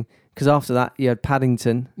invading. Because after that, you had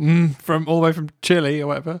Paddington. From all the way from Chile or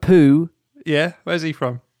whatever. Pooh. Yeah, where's he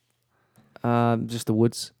from? Just the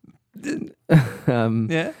woods.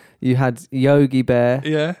 Yeah. You had Yogi Bear.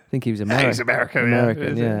 Yeah. I think he was American. He's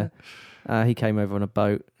American, yeah. He came over on a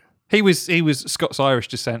boat. He was Scots-Irish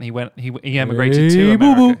descent. He emigrated to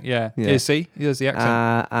America. Yeah. Is he? He does the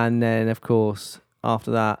accent. And then, of course,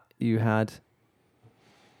 after that, you had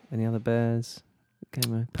any other bears?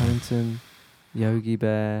 Came over. Paddington, Yogi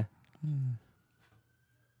Bear.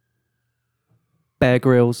 Bear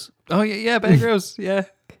Grylls. Oh yeah, Bear Grylls. Yeah,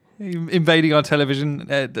 invading our television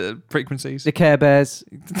the frequencies. The Care Bears.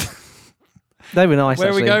 They were nice. Where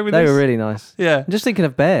actually. are we going with they this? were really nice. Yeah, I'm just thinking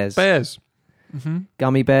of bears. Mm-hmm.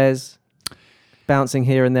 Gummy bears, bouncing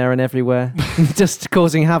here and there and everywhere, just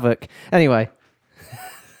causing havoc. Anyway.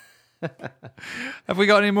 Have we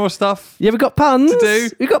got any more stuff? Yeah, we got puns. To do?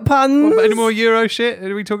 We got puns. Any more Euro shit?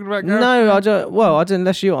 Are we talking about? Gareth? No, I don't. Well, I don't.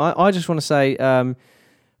 Unless you, I just want to say,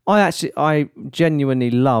 I genuinely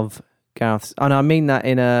love Gareth's, and I mean that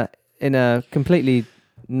in a completely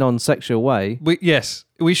non-sexual way. Yes,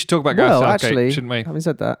 we should talk about Gareth Well, Southgate, actually, shouldn't we? having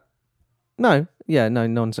said that, no,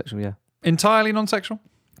 non-sexual, yeah. Entirely non-sexual?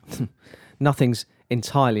 Nothing's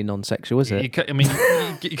entirely non-sexual, is it?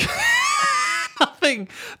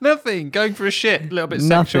 Nothing. Going for a shit, a little bit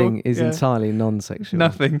sexual. Nothing is entirely non-sexual.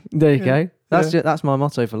 Nothing. There you go. That's my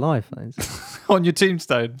motto for life. On your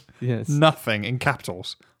tombstone. Yes. Nothing in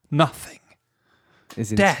capitals. Nothing.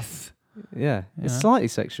 Death. Yeah. It's slightly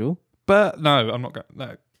sexual. But no, I'm not going.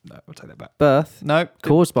 No, I'll take that back. Birth. No.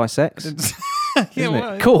 Caused by sex. Isn't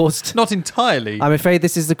it? Caused. Not entirely. I'm afraid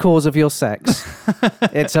this is the cause of your sex.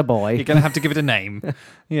 It's a boy. You're going to have to give it a name.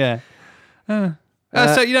 Yeah. So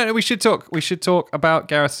we should talk. We should talk about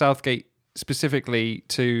Gareth Southgate specifically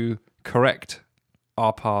to correct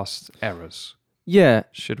our past errors. Yeah.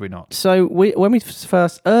 Should we not? So when we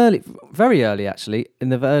first very early actually,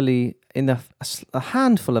 in a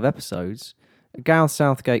handful of episodes, Gareth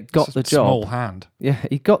Southgate got the job. Small hand. Yeah,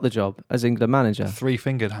 he got the job as England manager.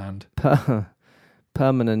 3-fingered hand.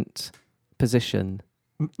 Permanent position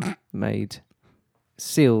made,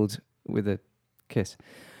 sealed with a kiss.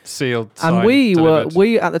 Sealed. And delivered.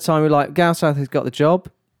 we at the time were like, Gareth Southgate's got the job,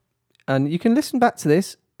 and you can listen back to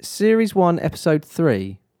this Series 1, Episode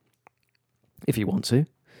 3, if you want to.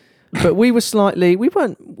 But we were just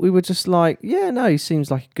like, yeah, no, he seems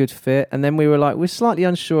like a good fit. And then we were like, we're slightly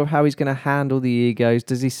unsure of how he's going to handle the egos.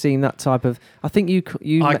 Does he seem that type of? I think I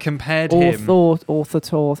compared him.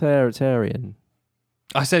 Authoritarian.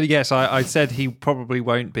 I said yes. I said he probably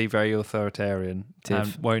won't be very authoritarian.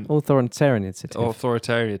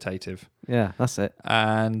 Authoritariative. Yeah, that's it.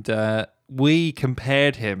 And we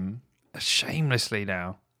compared him shamelessly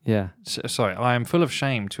now. Yeah. Sorry, I am full of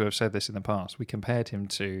shame to have said this in the past. We compared him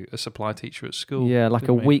to a supply teacher at school. Yeah, like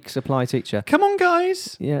a weak supply teacher. Come on,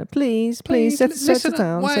 guys. Yeah, please, set it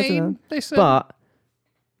down. Wayne, listen. But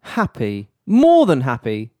more than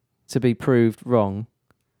happy to be proved wrong.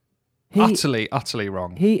 Utterly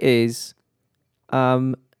wrong. He is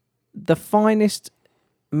the finest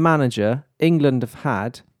manager England have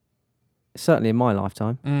had, certainly in my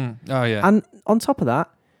lifetime. Oh, yeah. And on top of that,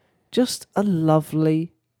 just a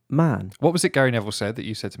lovely man. What was it Gary Neville said that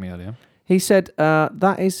you said to me earlier? He said,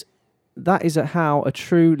 that is how a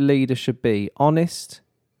true leader should be. Honest,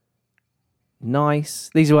 nice.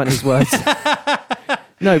 These weren't his words.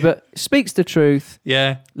 No, but speaks the truth.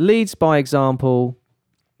 Yeah. Leads by example.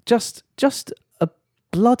 Just a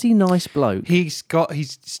bloody nice bloke. He's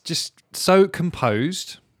just so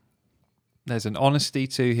composed. There's an honesty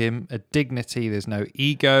to him, a dignity. There's no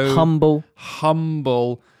ego. Humble.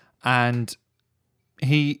 And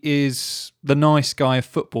he is the nice guy of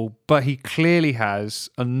football, but he clearly has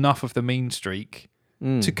enough of the mean streak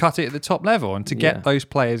to cut it at the top level and to get those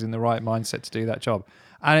players in the right mindset to do that job.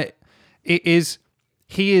 And he is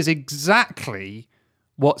exactly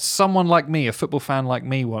what someone like me, a football fan like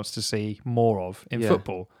me, wants to see more of in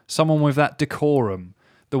football. Someone with that decorum,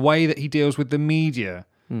 the way that he deals with the media.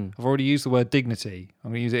 I've already used the word dignity.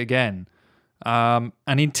 I'm going to use it again. And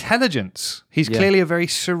intelligence. He's clearly a very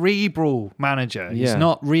cerebral manager. He's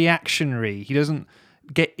not reactionary. He doesn't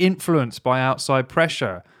get influenced by outside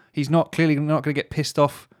pressure. He's not going to get pissed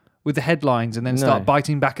off with the headlines and then start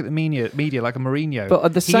biting back at the media like a Mourinho. But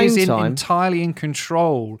at the same time, entirely in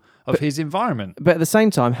control of his environment. But at the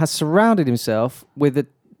same time, has surrounded himself with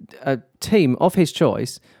a team of his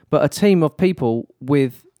choice, but a team of people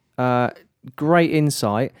with great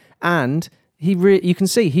insight, and you can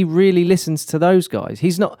see he really listens to those guys. He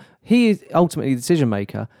is ultimately the decision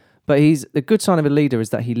maker, but the good sign of a leader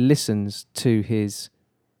is that he listens to his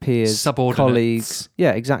peers, subordinates, colleagues.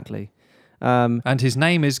 Yeah, exactly. And his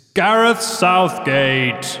name is Gareth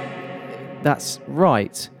Southgate. That's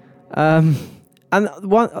right. And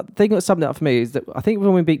one thing that summed it up for me is that I think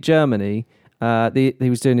when we beat Germany, he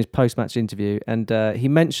was doing his post-match interview, and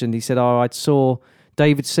he said, I saw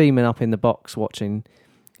David Seaman up in the box watching,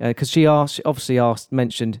 because she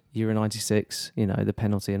mentioned Euro 96, the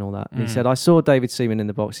penalty and all that. And he said, I saw David Seaman in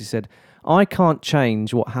the box. He said, I can't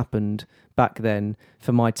change what happened back then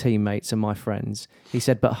for my teammates and my friends. He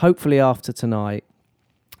said, but hopefully after tonight,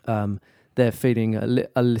 they're feeling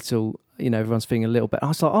a little, everyone's feeling a little better. I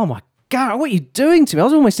was like, oh my God, what are you doing to me? I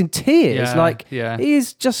was almost in tears. He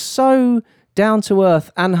is just so down to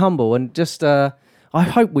earth and humble, and just, I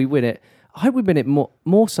hope we win it. I hope we win it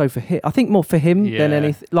more so for him. I think more for him than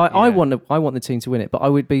anything. I want the team to win it, but I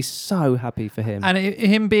would be so happy for him. And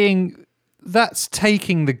him being, that's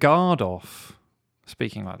taking the guard off.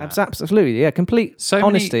 Speaking like that, absolutely, yeah, complete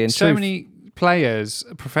honesty and truth. So many players,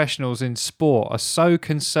 professionals in sport, are so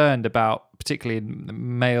concerned about particularly in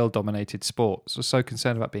male-dominated sports, are so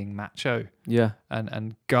concerned about being macho Yeah.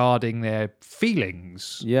 and guarding their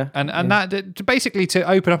feelings. Yeah. And that to basically to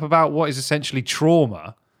open up about what is essentially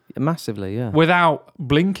trauma Massively, yeah. without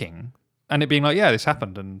blinking and it being like, yeah, this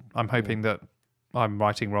happened and I'm hoping that I'm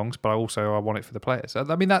righting wrongs, but I want it for the players. I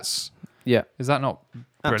mean, is that not brilliant?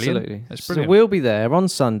 Absolutely. That's So brilliant. we'll be there on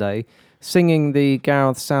Sunday singing the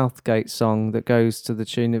Gareth Southgate song that goes to the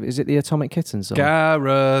tune of, is it the Atomic Kitten song?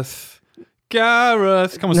 Gareth,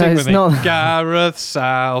 come on, No, sing it's with me. not. Gareth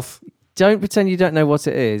South. Don't pretend you don't know what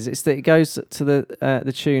it is. It's that it goes to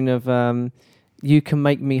the tune of You Can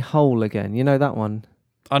Make Me Whole Again. You know that one?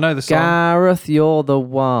 I know the song. Gareth, you're the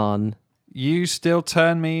one. You still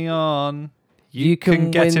turn me on. You can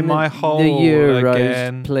can get win in my the hole Euros,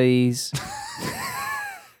 again. please.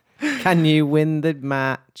 Can you win the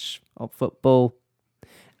match of football?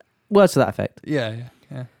 Words to that effect. Yeah.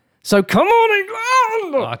 So come on,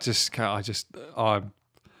 England! I'm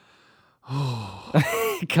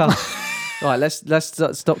Can't. Right, let's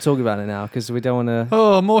stop talking about it now because we don't want to.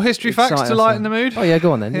 Oh, more history facts Excite to us lighten then. the mood. Oh yeah,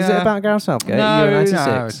 go on then. Is it Yeah. about Gareth Southgate? No, Euro 96?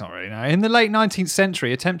 no, it's not really. No. In the late 19th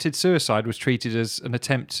century, attempted suicide was treated as an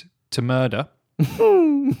attempt to murder,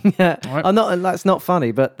 Yeah, Right. I'm not. That's not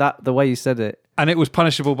funny, but the way you said it. and it was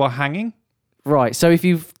punishable by hanging. Right. So if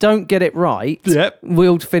you don't get it right, Yep.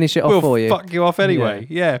 we'll finish it off We'll for you. fuck you off anyway.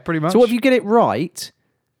 Yeah, pretty much. So what if you get it right?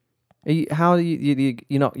 How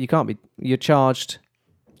you can't be. You're charged.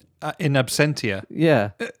 In absentia,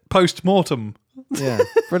 Yeah. post mortem, Yeah.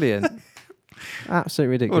 Brilliant.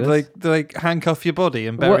 Absolutely or ridiculous. do they handcuff your body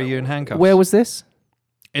and bury you in handcuffs? Where was this?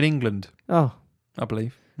 In England, Oh. I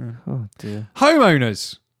believe. Yeah. Oh dear.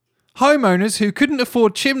 Homeowners who couldn't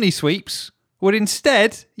afford chimney sweeps would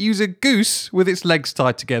instead use a goose with its legs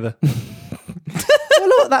tied together. Well,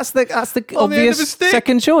 look, that's the On the end of a obvious stick.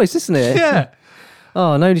 second choice, isn't it? Yeah.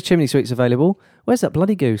 Oh, no chimney sweeps available. Where's that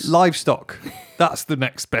bloody goose? Livestock. That's the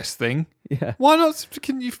next best thing. Yeah. Why not?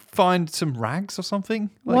 Can you find some rags or something?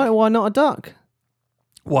 Why not a duck?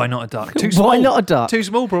 Why not a duck? Too small. Why not a duck? Too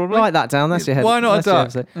small, probably. Write that down. That's your head. Why not a that's your duck?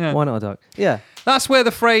 episode. Yeah. Why not a duck? Yeah. That's where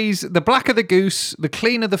the phrase "the blacker the goose, the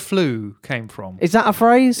cleaner the flue" came from. Is that a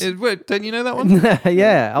phrase? Don't you know that one?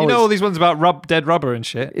 Yeah. You know all these ones about dead rubber and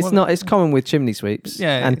shit. It's What- not. It's common with chimney sweeps.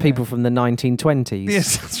 Yeah, And yeah. people from the 1920s.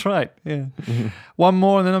 Yes, that's right. Yeah. One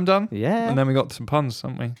more and then I'm done. Yeah. And then we got some puns,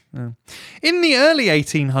 haven't we? Yeah. In the early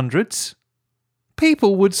 1800s,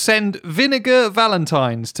 people would send vinegar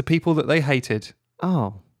valentines to people that they hated.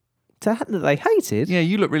 Oh. That they hated? Yeah,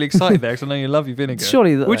 you look really excited there because I know you love your vinegar.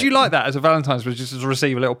 Surely Would you like that as a Valentine's present, just to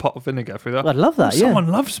receive a little pot of vinegar through that? I'd love that, yeah. Someone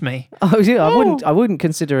loves me. Oh, yeah. Oh. I wouldn't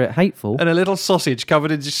consider it hateful. And a little sausage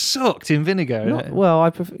covered in just soaked in vinegar. Not- well, I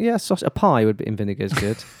prefer. Yeah, a pie would be in vinegar is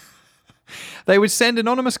good. They would send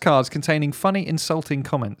anonymous cards containing funny, insulting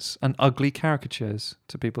comments and ugly caricatures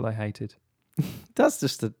to people they hated. That's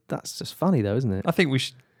just funny though, isn't it? I think we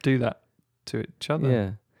should do that to each other.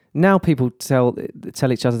 Yeah. Now people tell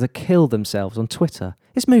each other to kill themselves on Twitter.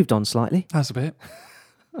 It's moved on slightly. That's a bit.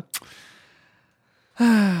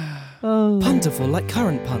 Punterful like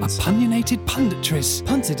currant puns. Opinionated punditries,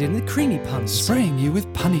 Punted in the creamy puns. spraying you with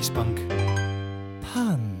punny spunk.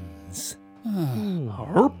 Puns.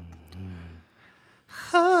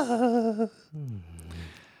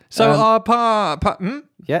 So our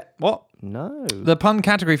Yeah. what? No. The pun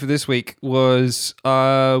category for this week was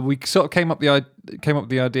we sort of came up with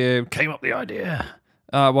the idea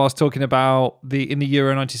whilst talking about in the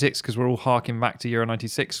Euro 96 because we're all harking back to Euro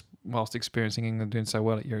 96 whilst experiencing England doing so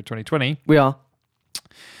well at Euro 2020. We are.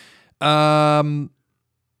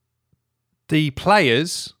 The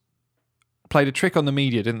players played a trick on the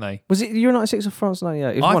media, didn't they? Was it Euro 96 or France 98?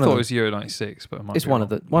 It was I one thought of it was Euro 96, but it might It's be one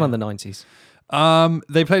wrong. of the 90s.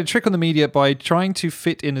 They played a trick on the media by trying to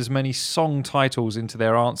fit in as many song titles into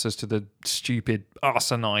their answers to the stupid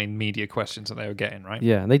asinine media questions that they were getting, right?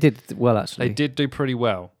 Yeah, and they did well actually. They did do pretty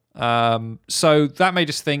well. So that made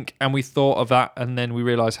us think, and we thought of that, and then we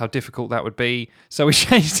realised how difficult that would be. So we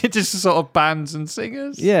changed it to sort of bands and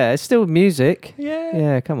singers. Yeah, it's still music. Yeah.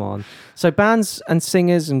 Yeah, come on. So bands and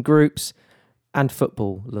singers and groups and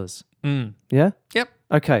footballers. Mm. Yeah? Yep.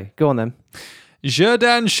 Okay, go on then.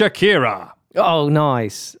 Jordan Shakira. Oh,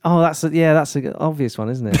 nice. Oh, that's an obvious one,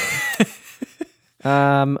 isn't it?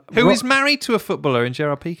 Who is married to a footballer in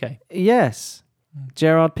Gerard Piqué? Yes.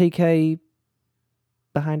 Gerard Piqué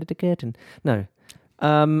behind the curtain. No.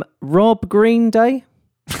 Rob Green Day.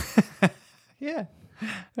 Yeah.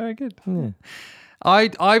 Very good. Yeah.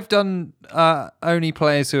 I've done only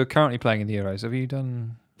players who are currently playing in the Euros. Have you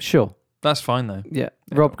done? Sure. That's fine though. Yeah.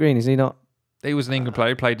 Rob Green, is he not? He was an England player.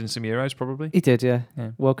 He played in some Euros probably. He did, yeah.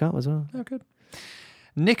 Yeah. World Cup as well. Oh, good.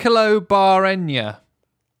 Niccolo Barella.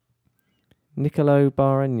 Niccolo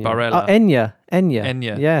Barella. Barella. Enya.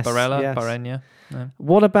 Enya. Yes. Barella. yes. Barella. No.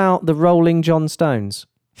 What about the Rolling John Stones?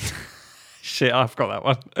 Shit, I've got that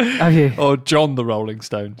one. Have you? Or John the Rolling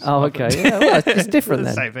Stones. Oh, okay. Yeah, well, it's different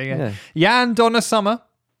then. Same thing, yeah. Jan Donna Summer,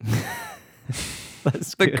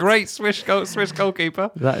 That's the good. great Swiss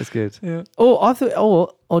goalkeeper. That is good. Yeah. Or I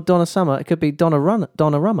thought, or Donna Summer. It could be Donna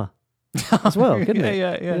Rummer as well, couldn't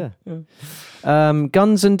it? Yeah.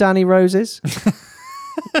 Guns and Danny Roses.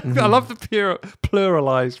 I love the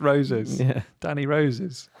pluralized roses. Yeah. Danny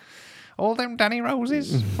Roses. All them Danny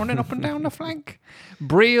Roses running up and down the flank.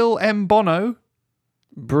 Brielle M. Bono.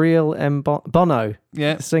 Brielle M. Bono.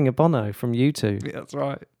 Yeah. The singer Bono from U2. Yeah, that's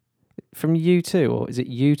right. From U2, or is it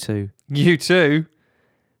U2? You too.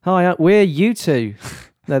 Hi, we're U2.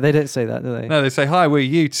 No, they don't say that, do they? No, they say, hi, we're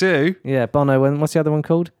you too. Yeah, Bono. And what's the other one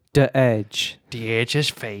called? The Edge. The edge is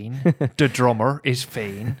fine. The drummer is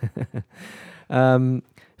fine.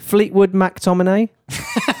 Fleetwood McTominay.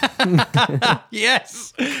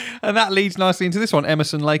 Yes. And that leads nicely into this one.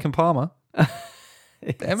 Emerson, Lake and Palmer.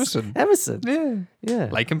 Emerson. Emerson. Yeah. Yeah.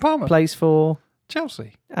 Lake and Palmer. Plays for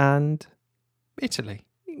Chelsea. and Italy.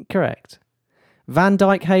 correct. Van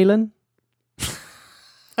Dyke Halen.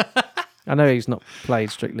 I know he's not played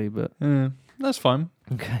strictly, but That's fine.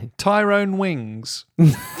 okay. Tyrone Wings.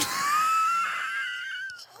 The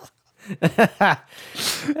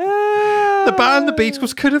band the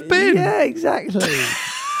Beatles could have been. Yeah, exactly.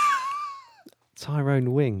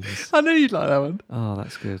 Tyrone Wings. I knew you'd like that one. Oh,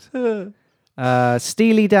 that's good.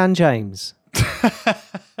 Steely Dan James.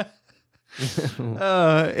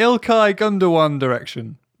 Ilkay Gundogan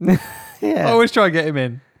direction. I Yeah, always try and get him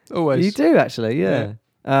in. Always. you do actually. Yeah.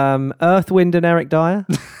 Earth, Wind, and Eric Dyer.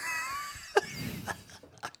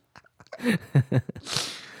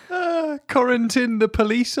 Corentin the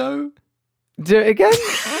Poliso. Do it again.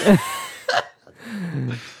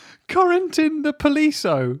 Corentin the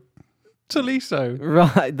Poliso. Toliso.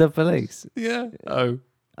 Right, the police. Yeah. Oh.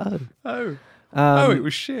 Oh, Oh. um, It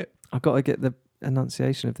was shit. I've got to get the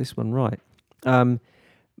enunciation of this one right.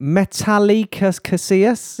 Metallica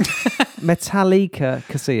Casillas. Metallica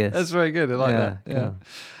Casillas. That's very good. I like that. come Yeah. on.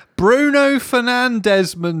 Bruno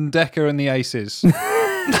Fernandez Decker and the Aces.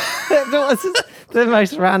 That was the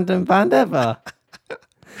most random band ever.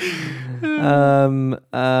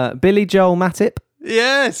 Billy Joel Matip.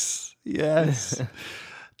 Yes. Yes.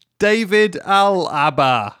 David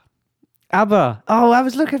Al-Abba. ABBA. Oh, I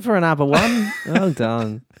was looking for an ABBA one. Well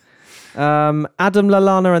done. Adam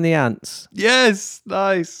Lallana and the Ants. Yes.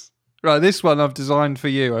 Nice. Right, this one I've designed for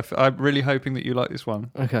you. I'm really hoping that you like this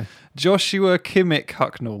one. Okay. Joshua Kimmich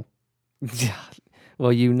Hucknall.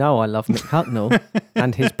 Well, you know I love Mick Hucknall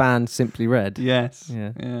and his band Simply Red. Yes.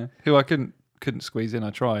 Yeah. Yeah. Who I couldn't squeeze in. I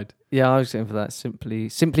tried. Yeah, I was going for that.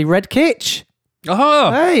 Simply Red Kitsch.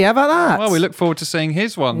 Oh. Hey, how about that? Well, we look forward to seeing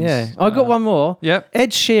his ones. Yeah. I got one more. Yep. Ed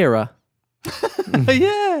Sheeran.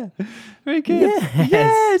 Yeah. Very good. Yes.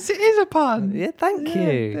 Yes, it is a pun. Yeah, thank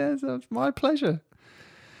you. Yes, that's my pleasure.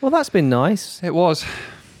 Well, that's been nice. It was.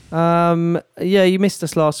 Yeah, you missed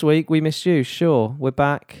us last week. We missed you. Sure, we're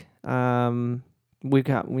back. We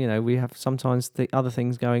have sometimes the other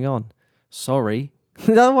things going on. Sorry.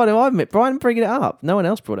 No, what do I admit? Brian bringing it up. No one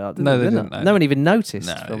else brought it up. No, they didn't didn't, no. No one even noticed.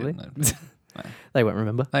 No, probably. no. They won't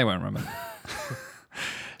remember. They won't remember.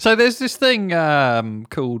 So there's this thing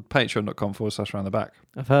called patreon.com/round the back.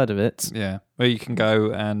 I've heard of it. Yeah. Where you can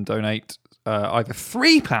go and donate either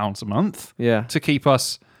 £3 a month Yeah. to keep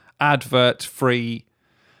us advert free,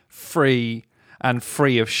 and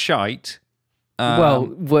free of shite. Well,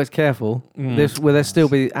 word careful. Will there still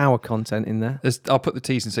be our content in there? I'll put the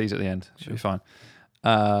T's and C's at the end. Should be fine.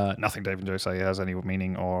 Nothing Dave and Joe say has any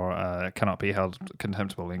meaning or cannot be held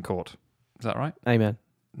contemptible in court. Is that right? Amen.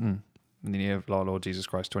 In the year of our Lord Jesus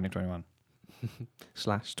Christ, 2021.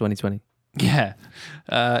 /2020. Yeah.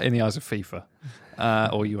 In the eyes of FIFA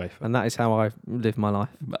or UEFA. And that is how I live my life.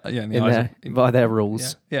 Yeah, in the eyes By their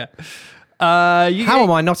rules. Yeah. How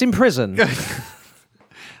am I not in prison?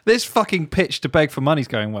 This fucking pitch to beg for money's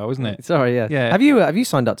going well, isn't it? Sorry, yeah. Yeah. Have you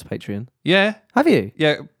signed up to Patreon? Yeah. Have you?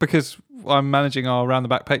 Yeah, because I'm managing our Round the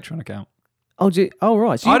Back Patreon account. Oh,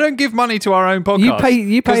 right. So I don't give money to our own podcast.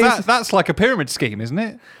 You pay. That's like a pyramid scheme, isn't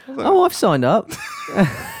it? Oh, I've signed up.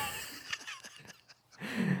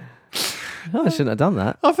 I shouldn't have done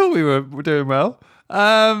that. I thought we were doing well.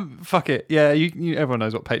 Fuck it. Yeah, everyone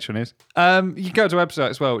knows what Patreon is. You can go to our website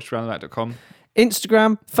as well, which is roundtheback.com.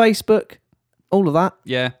 Instagram, Facebook, all of that.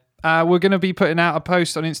 Yeah. We're going to be putting out a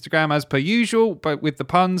post on Instagram as per usual, but with the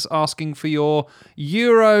puns, asking for your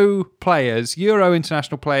Euro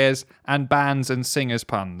international players, and bands and singers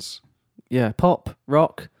puns. Yeah, pop,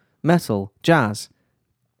 rock, metal, jazz,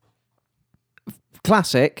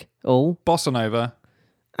 classic, all, Bossa Nova,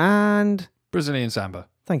 and Brazilian Samba.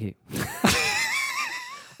 thank you.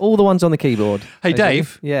 All the ones on the keyboard. Hey, basically.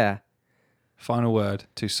 Dave. Yeah. Final word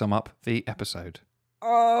to sum up the episode.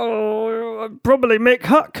 Oh, probably Mick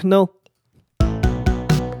Hucknall.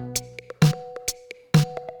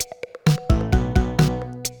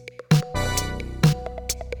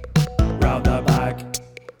 Round about